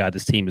like, oh my God,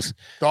 this team is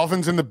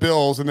Dolphins and the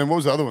Bills. And then what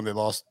was the other one they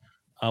lost?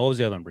 What was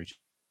the other one, Breach?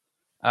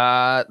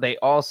 They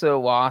also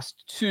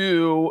lost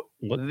to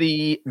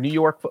the New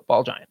York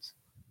Football Giants.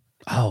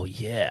 Oh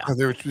yeah,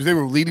 they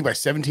were leading by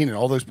 17 in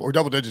all those, or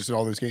double digits in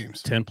all those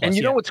games. 10 plus. And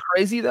you know what's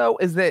crazy though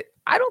is that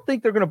I don't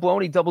think they're going to blow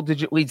any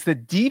double-digit leads. The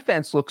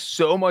defense looks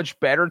so much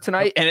better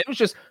tonight, and it was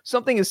just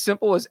something as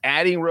simple as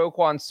adding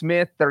Roquan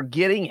Smith. They're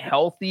getting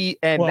healthy,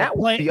 and that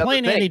was the other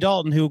playing thing. Andy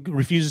Dalton, who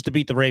refuses to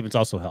beat the Ravens,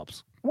 also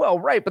helps. Well,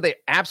 right, but they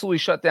absolutely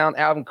shut down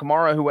Alvin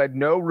Kamara, who had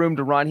no room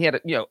to run. He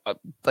had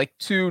like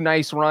 2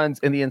 nice runs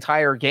in the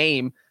entire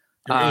game.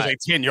 It was like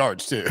 10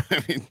 yards too.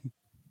 I mean,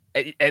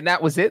 and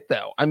that was it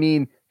though. I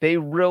mean, they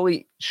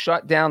really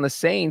shut down the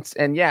Saints,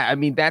 and yeah, I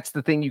mean that's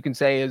the thing you can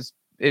say is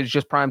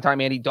just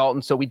primetime Andy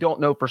Dalton. So we don't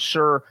know for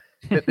sure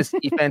that this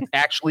defense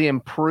actually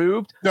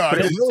improved, but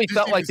it really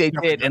felt like they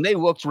did, and they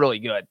looked really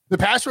good. The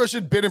pass rush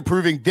had been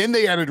improving. Then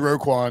they added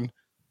Roquan.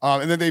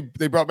 And then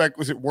they brought back,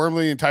 was it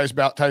Wormley and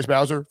Tyus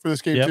Bowser for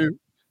this game too?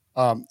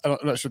 I'm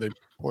not sure they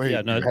played.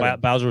 Yeah, no,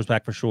 Bowser was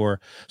back for sure.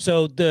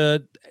 So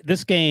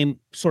this game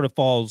sort of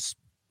falls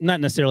not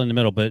necessarily in the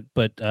middle, but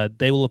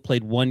they will have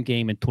played one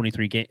game in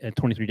 23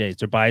 days.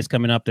 Their bye is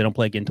coming up. They don't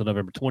play again until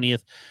November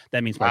 20th.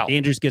 That means Mark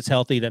Andrews gets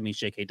healthy. That means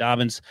J.K.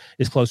 Dobbins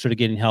is closer to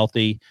getting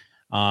healthy.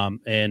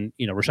 And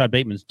Rashad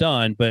Bateman's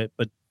done, but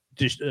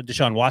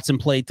Deshaun Watson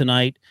played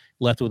tonight,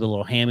 left with a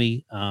little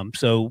hammy.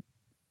 So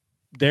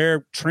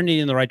they're trending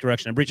in the right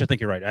direction. And Breach, I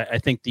think you're right. I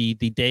think the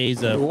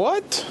days of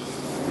what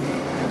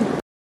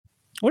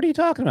are you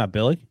talking about,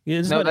 Billy?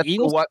 No, that's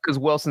what, because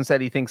Wilson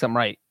said he thinks I'm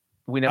right.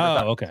 We never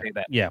thought to say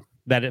that. Yeah,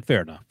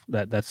 fair enough.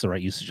 That's the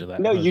right usage of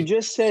that. No, you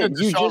just said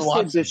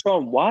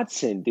Deshaun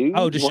Watson, dude.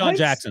 Oh, Deshaun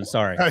Jackson.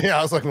 Sorry. Yeah,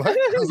 I was like, what? I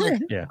was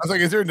like,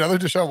 is there another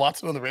Deshaun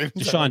Watson on the Ravens?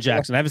 Deshaun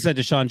Jackson. I haven't said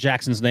Deshaun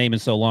Jackson's name in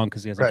so long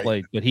because he hasn't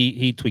played, but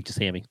he tweaked his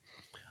hammy.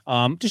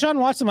 Deshaun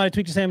Watson might have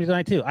tweaked his hammy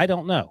tonight too. I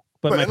don't know.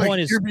 But my point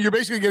is, you're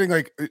basically getting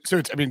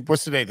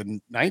what's today? The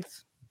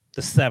 9th?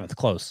 The 7th,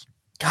 close.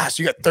 Gosh,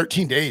 you got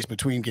 13 days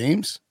between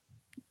games.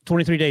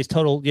 23 days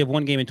total. You have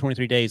one game in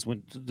 23 days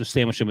when the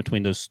sandwich in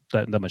between those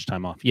that much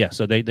time off. Yeah,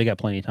 so they got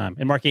plenty of time.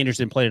 And Mark Andrews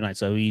didn't play tonight,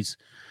 so he's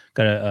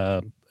got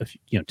a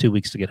 2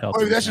 weeks to get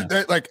healthy.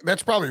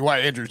 That's probably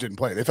why Andrews didn't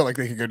play. They felt like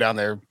they could go down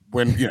there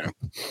when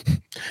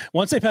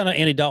Once they found out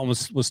Andy Dalton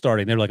was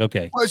starting, they're like,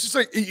 okay. Well, it's just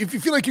like if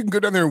you feel like you can go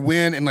down there and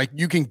win, and like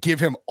you can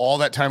give him all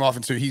that time off,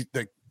 and so he's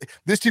like,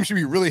 this team should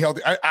be really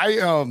healthy.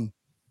 And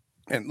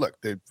look,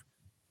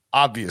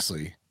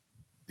 obviously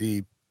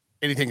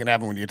anything can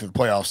happen when you get to the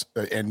playoffs,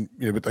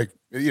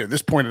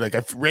 this point, like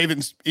if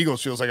Ravens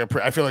Eagles feels like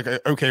I feel like I'm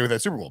okay with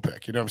that Super Bowl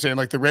pick. You know what I'm saying?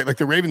 Like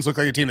the Ravens look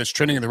like a team that's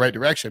trending in the right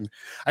direction.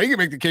 I think you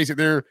can make the case that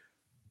they're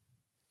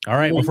all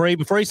right.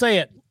 Before you say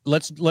it,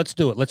 let's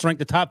do it. Let's rank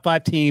the top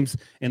 5 teams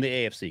in the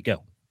AFC.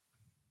 Go.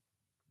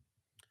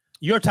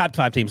 Your top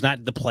 5 teams,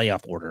 not the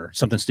playoff order.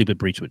 Something stupid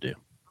Breach would do.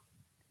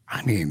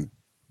 I mean,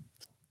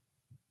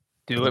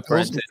 do it,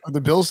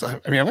 the Bills. I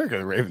mean, I'm going to go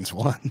the Ravens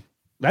 1.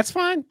 That's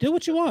fine. Do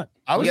what you want.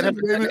 I was going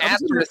to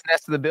asterisk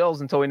next to the Bills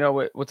until we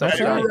know what's up.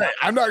 Right.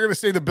 I'm not going to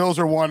say the Bills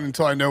are 1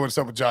 until I know what's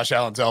up with Josh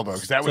Allen's elbow.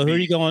 Who are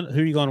you going?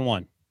 Who are you going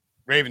 1?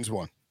 Ravens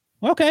 1.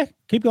 Okay,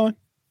 keep going.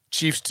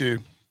 Chiefs 2.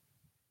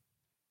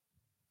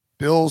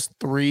 Bills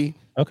 3.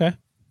 Okay.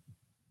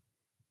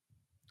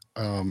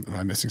 Am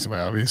I missing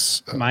somebody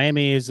obvious?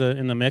 Miami is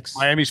in the mix.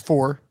 Miami's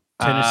 4.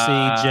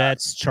 Tennessee,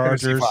 Jets,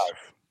 Chargers, Tennessee 5.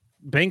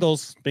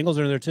 Bengals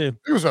are there too.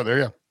 Bengals are there,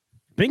 yeah.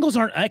 Bengals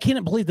aren't. I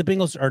can't believe the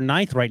Bengals are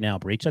 9th right now.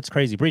 Breach. That's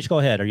crazy. Breach, go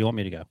ahead. Or you want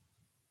me to go?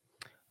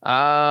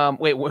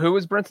 Wait, who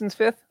was Brinson's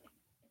 5th?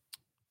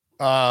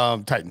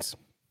 Titans.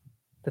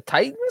 The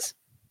Titans?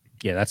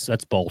 Yeah,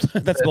 that's bold.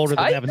 That's bolder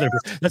than having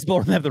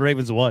the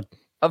Ravens 1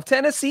 of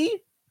Tennessee.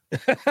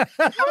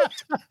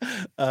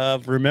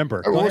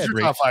 Remember, what's your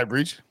top 5,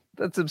 Breach?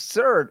 That's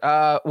absurd.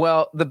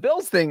 Well, the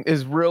Bills thing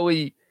is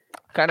really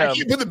kind of. I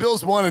can't put the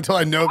Bills 1 until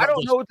I know. I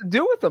don't know what to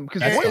do with them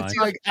because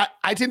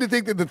I tend to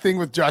think that the thing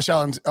with Josh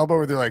Allen's elbow,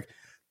 where they're like,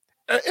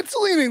 it's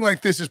leaning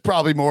like this is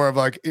probably more of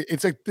like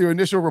it's like their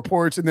initial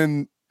reports, and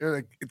then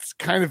like it's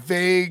kind of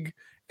vague,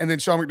 and then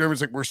Sean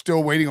McDermott's like, we're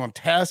still waiting on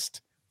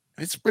test.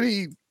 It's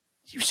pretty.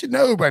 You should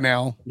know by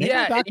now.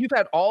 Yeah, you've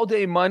had all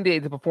day Monday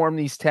to perform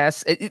these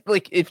tests.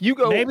 Like if you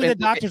go, maybe the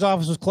doctor's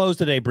office was closed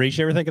today. Breach,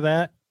 you ever think of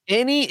that?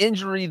 Any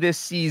injury this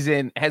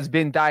season has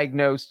been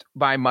diagnosed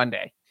by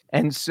Monday,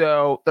 and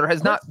so there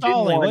has not been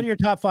one. What are your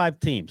top 5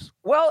 teams?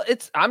 Well,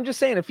 I'm just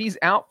saying if he's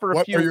out for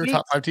a few weeks. What are your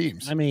top 5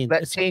 teams? I mean,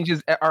 that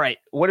changes. All right,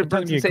 what did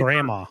Brinson say?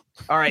 Grandma.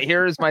 All right,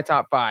 here's my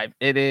top 5.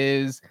 It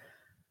is,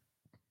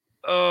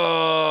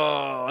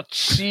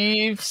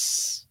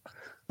 Chiefs.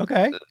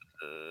 Okay.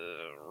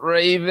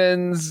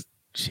 Ravens.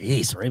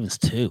 Jeez, Ravens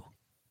 2.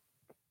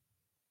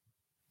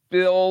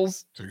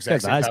 Bills. So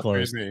exactly eyes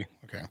closed.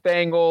 Okay.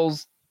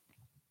 Bengals.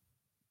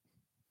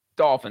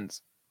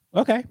 Dolphins.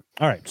 Okay.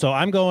 All right. So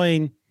I'm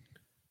going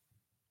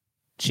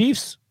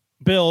Chiefs,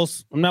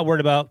 Bills. I'm not worried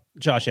about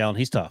Josh Allen.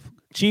 He's tough.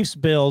 Chiefs,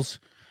 Bills,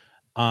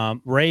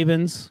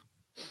 Ravens,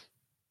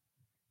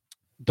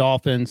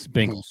 Dolphins,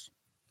 Bengals.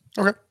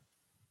 Okay.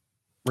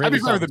 Ravens, I'd be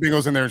fine with the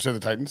Bengals in there instead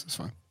of the Titans. That's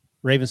fine.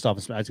 Ravens,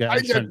 Dolphins.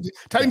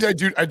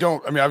 Titans, I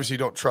don't. I mean, obviously, you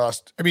don't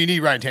trust. I mean, you need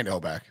Ryan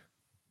Tannehill back.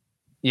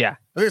 Yeah,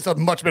 I think it's a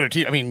much better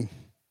team. I mean,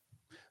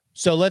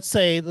 so let's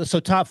say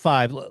top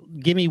 5.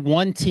 Give me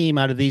one team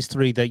out of these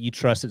 3 that you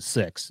trust at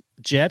 6: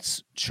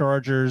 Jets,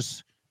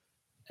 Chargers,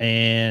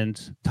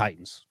 and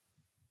Titans.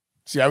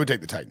 See, I would take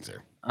the Titans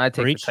there. I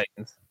take the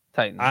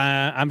Titans.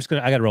 I'm just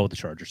gonna. I got to roll with the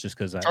Chargers just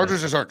because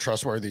Chargers just aren't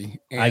trustworthy.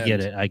 I get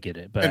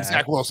it. But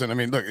Zach Wilson. I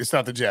mean, look, it's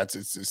not the Jets.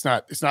 It's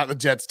not the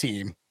Jets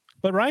team.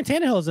 But Ryan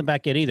Tannehill isn't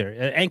back yet either.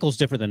 Ankle's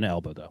different than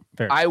elbow, though.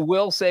 I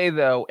will say,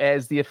 though,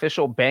 as the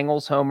official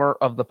Bengals homer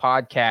of the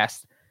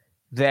podcast,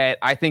 that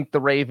I think the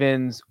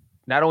Ravens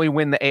not only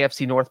win the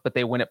AFC North, but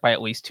they win it by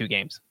at least 2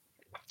 games.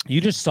 You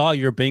just saw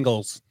your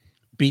Bengals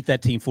beat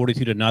that team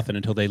 42-0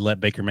 until they let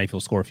Baker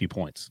Mayfield score a few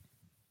points.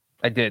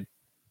 I did.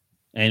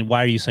 And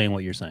why are you saying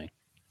what you're saying?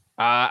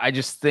 I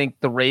just think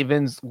the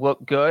Ravens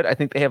look good. I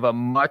think they have a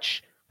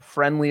much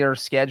friendlier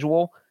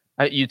schedule.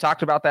 You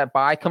talked about that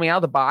bye. Coming out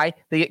of the bye,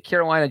 they get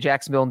Carolina,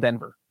 Jacksonville, and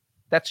Denver.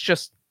 That's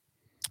just.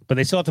 But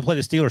they still have to play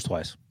the Steelers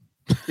twice.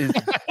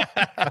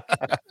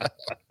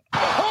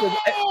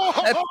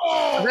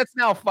 That's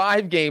now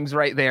 5 games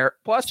right there.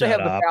 Plus, they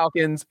have the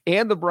Falcons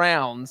and the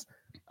Browns.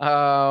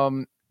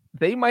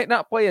 They might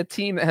not play a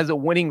team that has a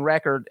winning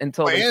record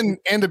until. And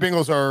the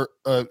Bengals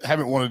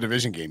haven't won a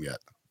division game yet.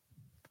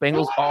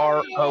 Bengals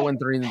are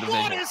 0-3 in the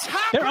division.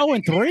 They're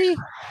 0-3?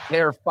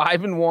 They're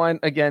 5-1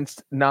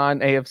 against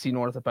non-AFC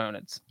North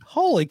opponents.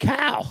 Holy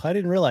cow. I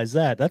didn't realize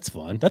that. That's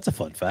fun. That's a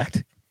fun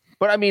fact.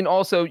 But I mean,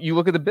 also, you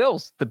look at the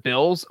Bills. The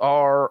Bills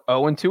are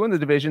 0-2 in the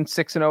division,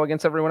 6-0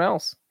 against everyone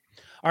else.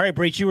 All right,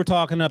 Breach, you were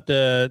talking up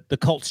the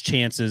Colts'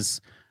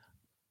 chances.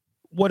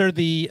 What are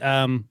the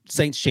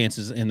Saints'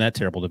 chances in that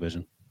terrible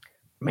division?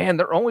 Man,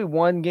 they're only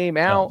 1 game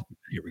out. Oh,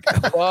 here we go.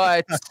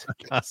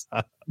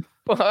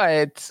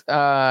 But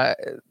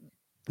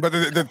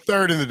the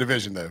third in the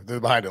division, though.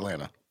 They're behind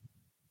Atlanta.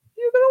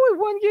 Yeah, they're only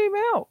 1 game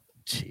out.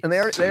 Jeez. And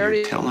they're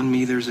already telling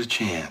me there's a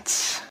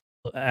chance.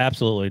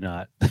 Absolutely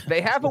not.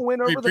 They have a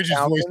win over the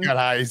Falcons. Voice got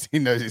high. He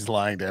knows he's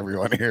lying to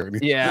everyone here.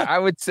 Yeah, I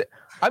would say.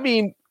 I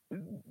mean,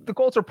 the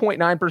Colts are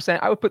 0.9%.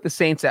 I would put the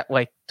Saints at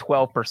like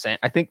 12%.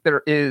 I think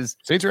there is.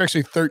 Saints are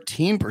actually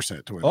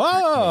 13% to win.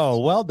 Oh,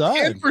 well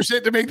done.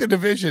 10% to make the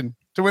division,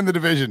 to win the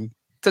division.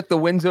 Took the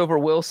wins over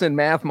Wilson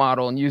math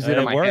model and used it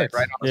in my head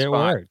right on the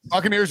spot. Worked.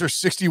 Buccaneers are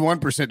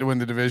 61% to win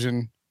the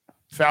division.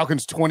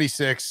 Falcons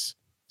 26,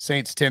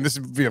 Saints 10. This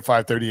is via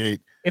 538.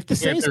 If the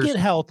Saints get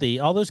healthy,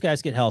 all those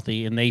guys get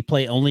healthy, and they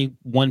play only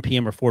 1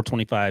 p.m. or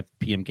 4:25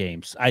 p.m.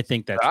 games, I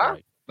think that's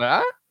right.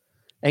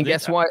 And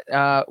guess what?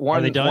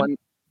 One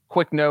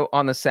quick note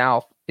on the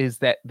South is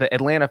that the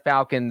Atlanta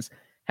Falcons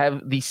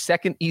have the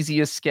second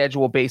easiest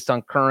schedule based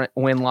on current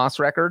win-loss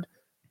record.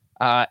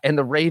 And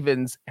the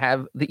Ravens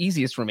have the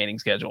easiest remaining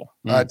schedule.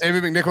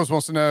 David McNichols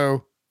wants to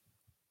know,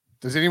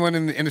 does anyone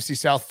in the NFC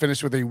South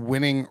finish with a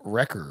winning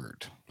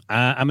record?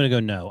 I'm going to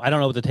go no. I don't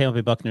know what the Tampa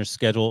Bay Buccaneers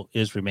schedule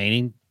is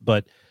remaining,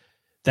 but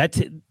that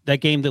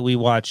game that we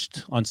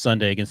watched on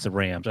Sunday against the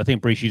Rams, I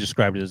think, Brees, you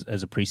described it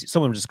as a preseason.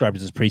 Someone described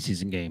it as a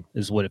preseason game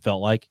is what it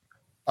felt like.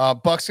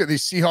 Bucks get the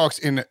Seahawks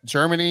in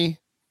Germany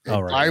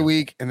bye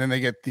week, and then they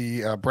get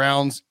the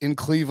Browns in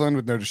Cleveland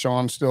with no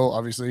Deshaun still,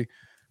 obviously.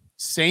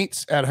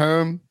 Saints at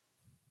home.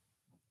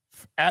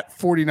 At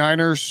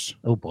 49ers.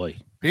 Oh, boy.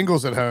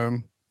 Bengals at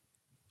home.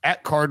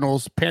 At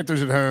Cardinals.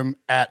 Panthers at home.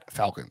 At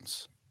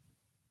Falcons.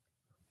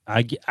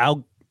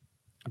 I'll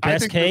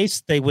Best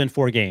case, they win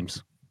 4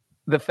 games.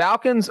 The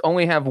Falcons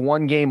only have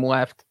 1 game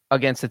left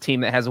against a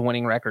team that has a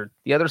winning record.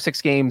 The other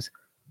 6 games,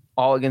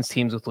 all against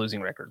teams with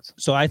losing records.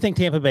 So I think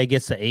Tampa Bay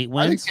gets to 8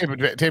 wins. I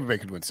think Tampa Bay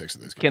could win 6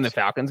 of those games. Can the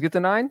Falcons get to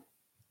 9?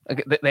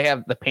 They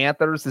have the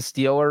Panthers, the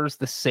Steelers,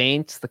 the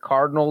Saints, the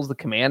Cardinals, the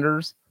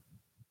Commanders.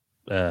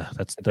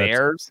 That's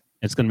Bears.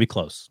 It's going to be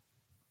close.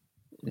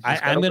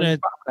 I'm going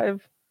to.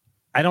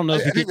 I don't know.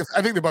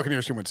 I think the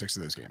Buccaneers can win 6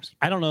 of those games.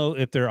 I don't know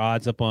if there are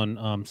odds up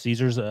on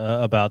Caesars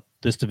about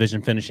this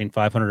division finishing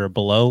 500 or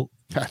below.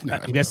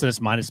 I'm guessing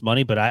it's minus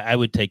money, but I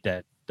would take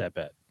that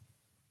bet.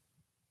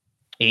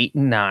 8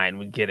 and 9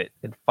 would get it.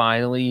 And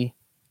finally,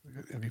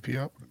 MVP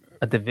up.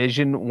 A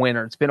division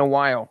winner. It's been a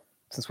while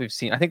since we've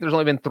seen. I think there's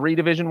only been 3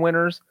 division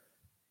winners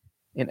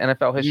in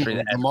NFL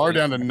history. Lamar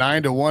down to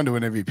 9-1 to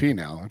an MVP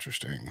now.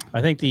 Interesting.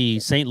 I think the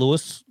St.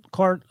 Louis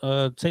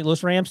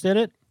Rams did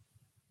it.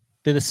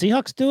 Did the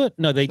Seahawks do it?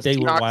 No, they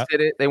Seahawks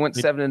did it. They went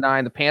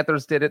 7-9. The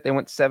Panthers did it. They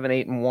went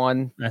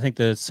 7-8-1. I think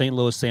the St.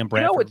 Louis Sam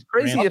Bradford. It's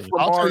crazy if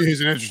Lamar. I'll tell you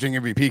who's an interesting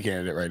MVP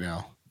candidate right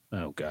now.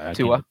 Oh God,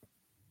 Tua.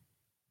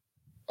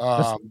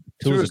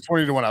 Tua's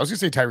 20-1. I was gonna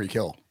say Tyreek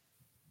Hill.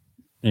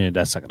 Yeah,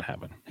 that's not gonna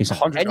happen. He's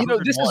 100.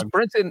 And this is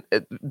Brenton,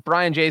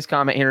 Brian Jay's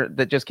comment here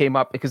that just came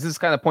up because this is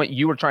kind of the point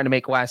you were trying to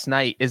make last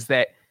night. Is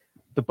that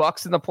the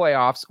Bucs in the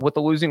playoffs with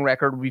the losing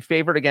record will be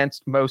favored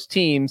against most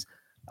teams.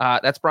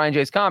 That's Brian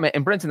Jay's comment.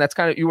 And Brenton, that's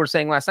kind of you were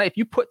saying last night. If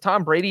you put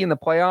Tom Brady in the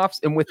playoffs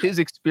and with his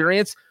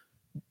experience,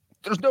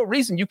 there's no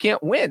reason you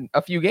can't win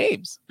a few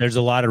games. There's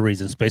a lot of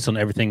reasons based on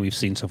everything we've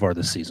seen so far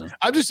this season.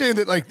 I'm just saying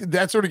that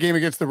that sort of game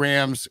against the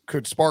Rams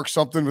could spark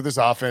something with this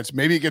offense.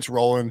 Maybe it gets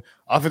rolling.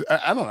 I don't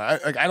know.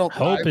 I don't.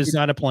 Hope is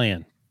not a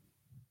plan.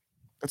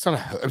 It's not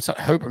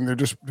hope. I mean,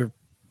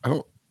 I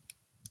don't.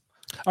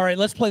 All right,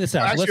 let's play this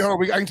out.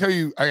 Actually, I can tell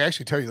you.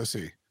 Let's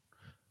see.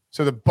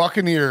 So the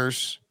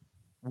Buccaneers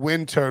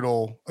win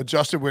total,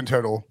 adjusted win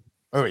total.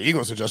 Oh,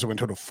 Eagles adjusted win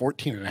total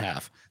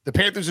 14.5. The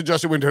Panthers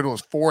adjusted win total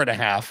is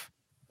 4.5.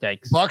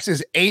 Yikes. Bucks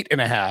is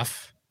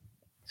 8.5.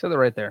 So they're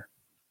right there.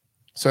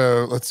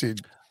 So let's see.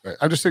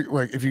 I'm just thinking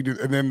if you do,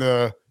 and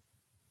then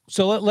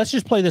So let's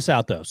just play this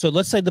out though. So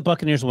let's say the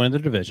Buccaneers win the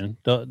division.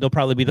 They'll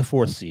probably be the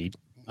 4th seed.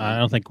 I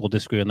don't think we'll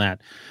disagree on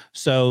that.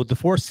 So the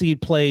 4th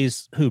seed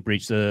plays who?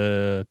 Breach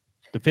the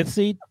 5th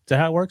seed? Is that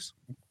how it works?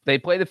 They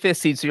play the 5th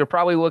seed, so you're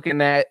probably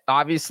looking at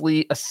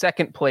obviously a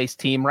 2nd place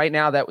team. Right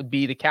now, that would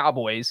be the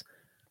Cowboys.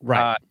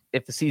 Right.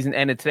 If the season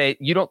ended today,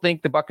 you don't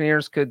think the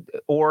Buccaneers could,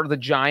 or the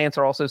Giants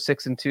are also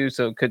 6-2,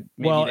 so it could.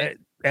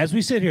 As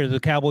we sit here, the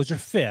Cowboys are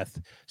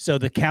 5th. So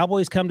the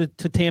Cowboys come to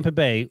Tampa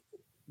Bay.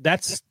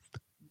 That's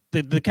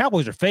the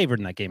Cowboys are favored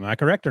in that game. Am I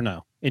correct or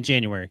no? In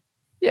January.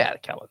 Yeah, the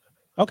Cowboys.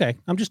 Okay,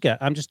 I'm just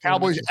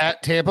Cowboys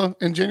at Tampa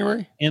in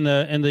January in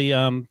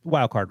the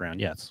wild card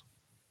round. Yes.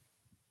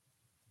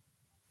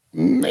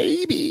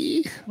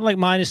 Maybe like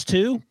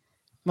 -2,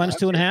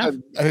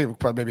 -2.5. I think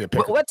probably maybe a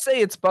pick. Let's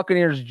say it's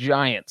Buccaneers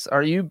Giants.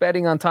 Are you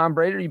betting on Tom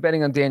Brady or are you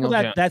betting on Daniel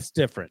Jones? That's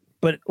different.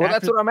 But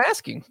that's what I'm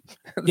asking.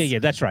 yeah,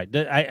 that's right.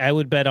 I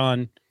would bet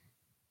on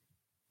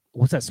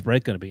what's that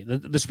spread going to be?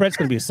 The spread's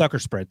going to be a sucker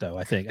spread, though.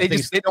 I think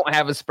they don't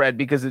have a spread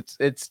because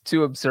it's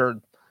too absurd.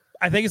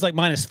 I think it's like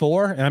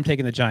 -4, and I'm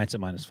taking the Giants at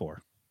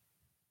 -4.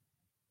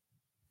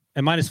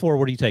 And -4,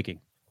 what are you taking?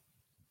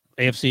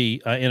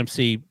 AFC,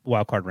 NFC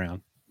wildcard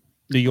round.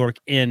 New York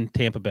in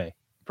Tampa Bay.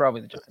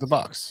 Probably the Giants. The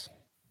Bucs.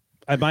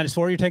 At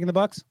 -4, you're taking the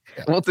Bucs?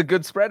 Yeah. Well, it's a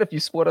good spread if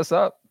you split us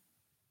up.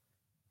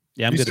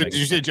 Yeah, I'm good. Did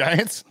you say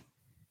Giants?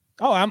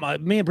 Oh,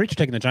 me and Breach are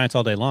taking the Giants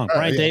all day long.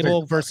 Brian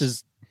Dable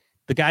versus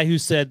the guy who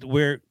said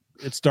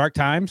it's dark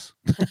times.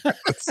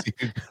 Let's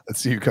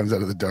see who comes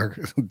out of the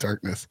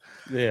darkness.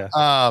 Yeah.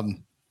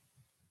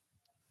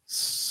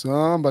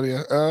 Somebody.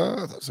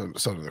 That's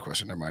another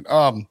question. Never mind.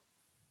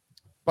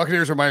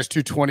 Buccaneers are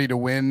 -220 to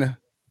win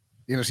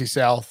the NFC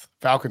South.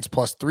 Falcons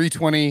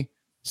 +320.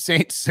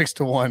 Saints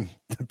 6-1.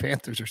 The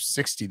Panthers are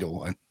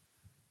 60-1.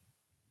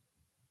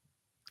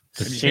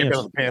 You can't bet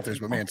on the Panthers,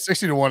 but man,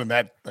 60-1 in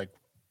that, I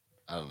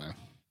don't know.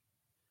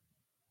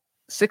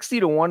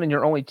 60-1, and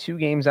you're only 2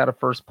 games out of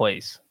first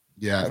place.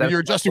 Yeah,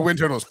 your adjusted win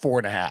total is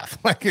 4.5.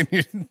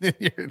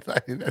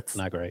 That's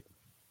not great.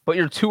 But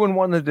you're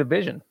 2-1 in the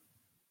division.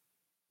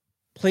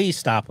 Please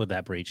stop with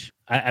that, Breach.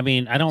 I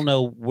mean, I don't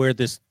know where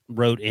this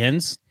road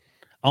ends.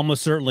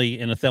 Almost certainly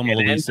in a Thelma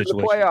Louise situation.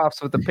 The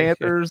playoffs with the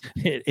Panthers.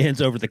 It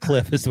ends over the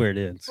cliff is where it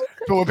ends.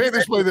 So the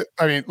Panthers play the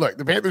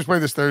Panthers play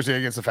this Thursday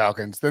against the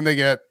Falcons. Then they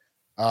get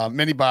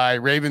mini bye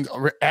Ravens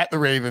at the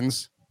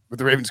Ravens, with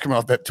the Ravens coming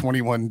off that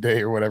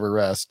 21-day or whatever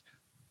rest.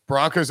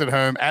 Broncos at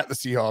home at the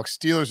Seahawks,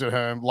 Steelers at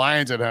home,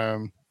 Lions at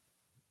home.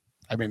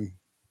 I mean,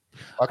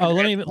 let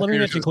me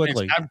mention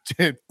quickly.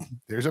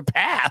 There's a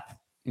path.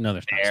 No,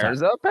 there's not.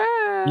 There's a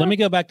path. Let me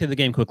go back to the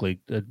game quickly.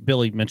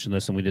 Billy mentioned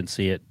this and we didn't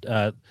see it.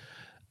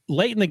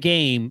 Late in the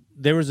game,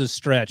 there was a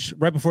stretch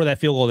right before that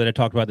field goal that I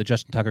talked about, the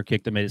Justin Tucker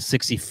kick that made it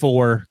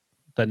 64,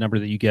 that number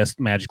that you guessed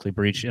magically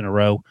breached in a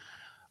row,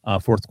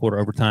 fourth quarter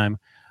overtime.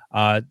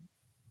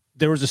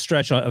 There was a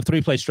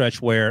 3-play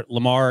stretch where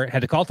Lamar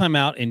had to call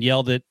timeout and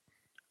yelled at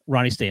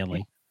Ronnie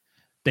Stanley.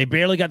 They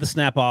barely got the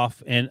snap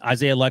off, and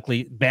Isaiah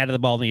Luckley batted the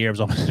ball in the air, was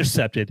almost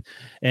intercepted.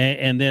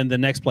 And then the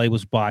next play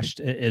was botched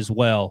as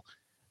well.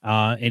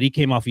 And he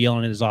came off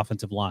yelling at his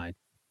offensive line.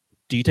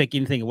 Do you take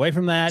anything away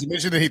from that? You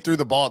mentioned that he threw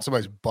the ball at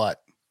somebody's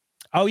butt.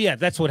 Oh, yeah,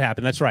 that's what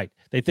happened. That's right.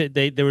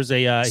 There was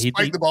a he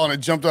spiked the ball and it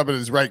jumped up at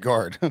his right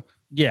guard.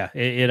 Yeah,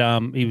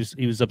 he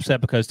was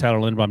upset because Tyler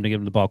Linderbaum didn't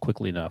give him the ball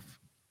quickly enough.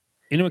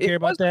 Anyone care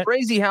about that? It's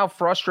crazy how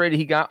frustrated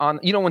he got on.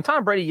 When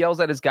Tom Brady yells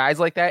at his guys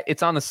like that,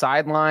 it's on the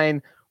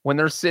sideline when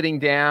they're sitting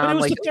down. But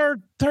it was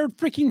the third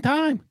freaking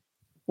time.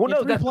 Well,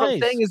 no, that's what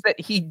I'm saying is that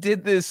he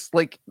did this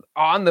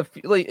on the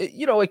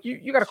you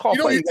got to call.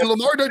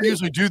 Lamar doesn't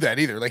usually do that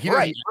either.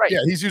 Right. Yeah,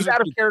 he's usually out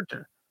of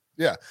character.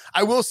 Yeah,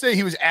 I will say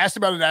he was asked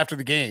about it after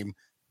the game,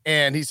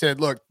 and he said,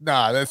 "Look,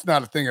 nah, that's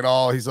not a thing at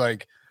all." He's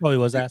like, "Oh, he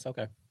was asked."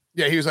 Okay.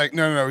 Yeah, he was like,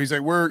 no. He's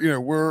like,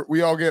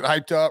 we all get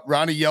hyped up.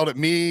 Ronnie yelled at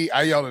me.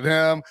 I yelled at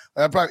him.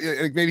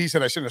 Maybe he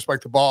said I shouldn't have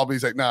spiked the ball, but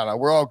he's like, no,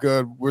 we're all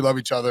good. We love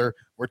each other.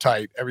 We're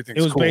tight. Everything's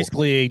cool. It was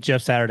basically a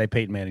Jeff Saturday,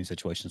 Peyton Manning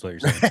situation is what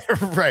you're saying.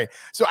 Right.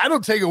 So I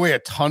don't take away a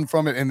ton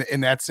from it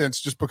in that sense,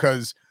 just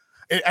because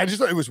I just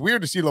thought it was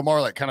weird to see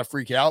Lamar kind of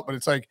freak out, but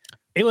it's like.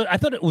 I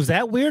thought it was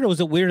that weird, or was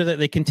it weirder that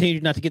they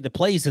continued not to get the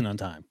plays in on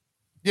time?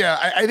 Yeah,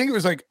 I think it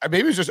was maybe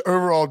it was just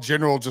overall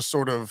general, just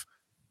sort of,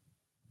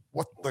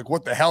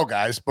 what the hell,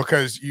 guys?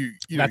 Because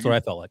that's what I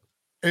felt like.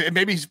 And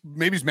maybe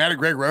he's mad at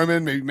Greg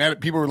Roman. Maybe mad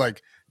at people who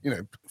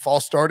were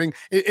false starting.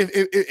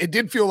 It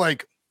did feel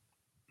like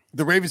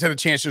the Ravens had a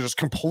chance to just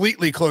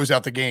completely close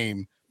out the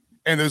game,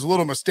 and those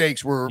little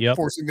mistakes were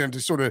forcing them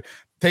to sort of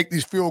take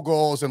these field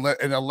goals and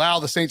allow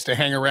the Saints to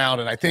hang around.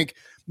 And I think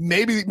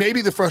maybe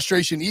the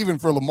frustration even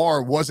for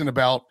Lamar wasn't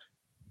about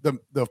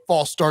the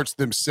false starts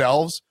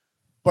themselves,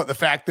 but the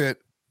fact that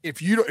if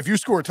you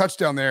score a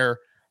touchdown there.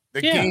 The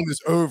game is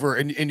over,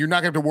 and you're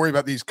not going to have to worry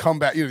about these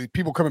comeback.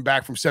 People coming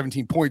back from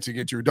 17 points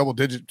against you, or double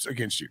digits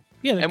against you.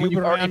 Yeah, and when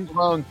you've already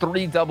blown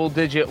 3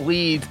 double-digit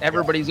leads,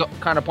 everybody's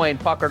kind of playing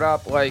puckered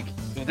up. Like,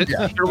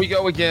 here we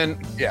go again.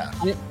 Yeah,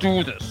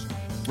 do this.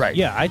 Right.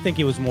 Yeah, I think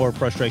it was more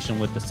frustration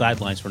with the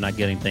sidelines for not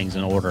getting things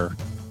in order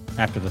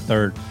after the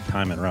third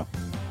time in a row.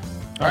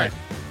 All right,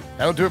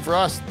 that'll do it for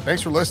us.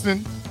 Thanks for listening.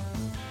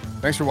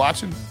 Thanks for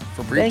watching.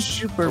 For Breach,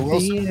 thank you for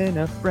being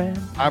a friend.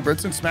 I'm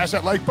Brinson. Smash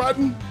that like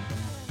button.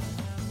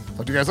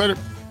 Talk to you guys later.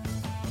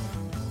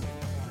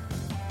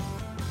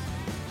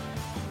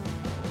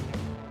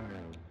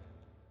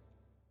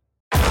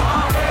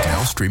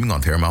 Now streaming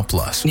on Paramount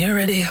Plus. You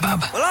ready,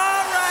 Bob? Well, all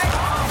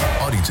right.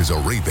 Audiences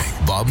are raving.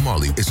 Bob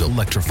Marley is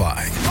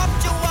electrifying.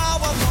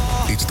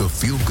 It's the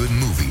feel-good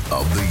movie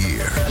of the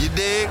year. You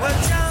dig?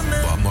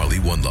 Bob Marley,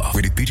 One Love.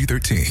 Rated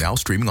PG-13. Now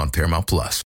streaming on Paramount Plus.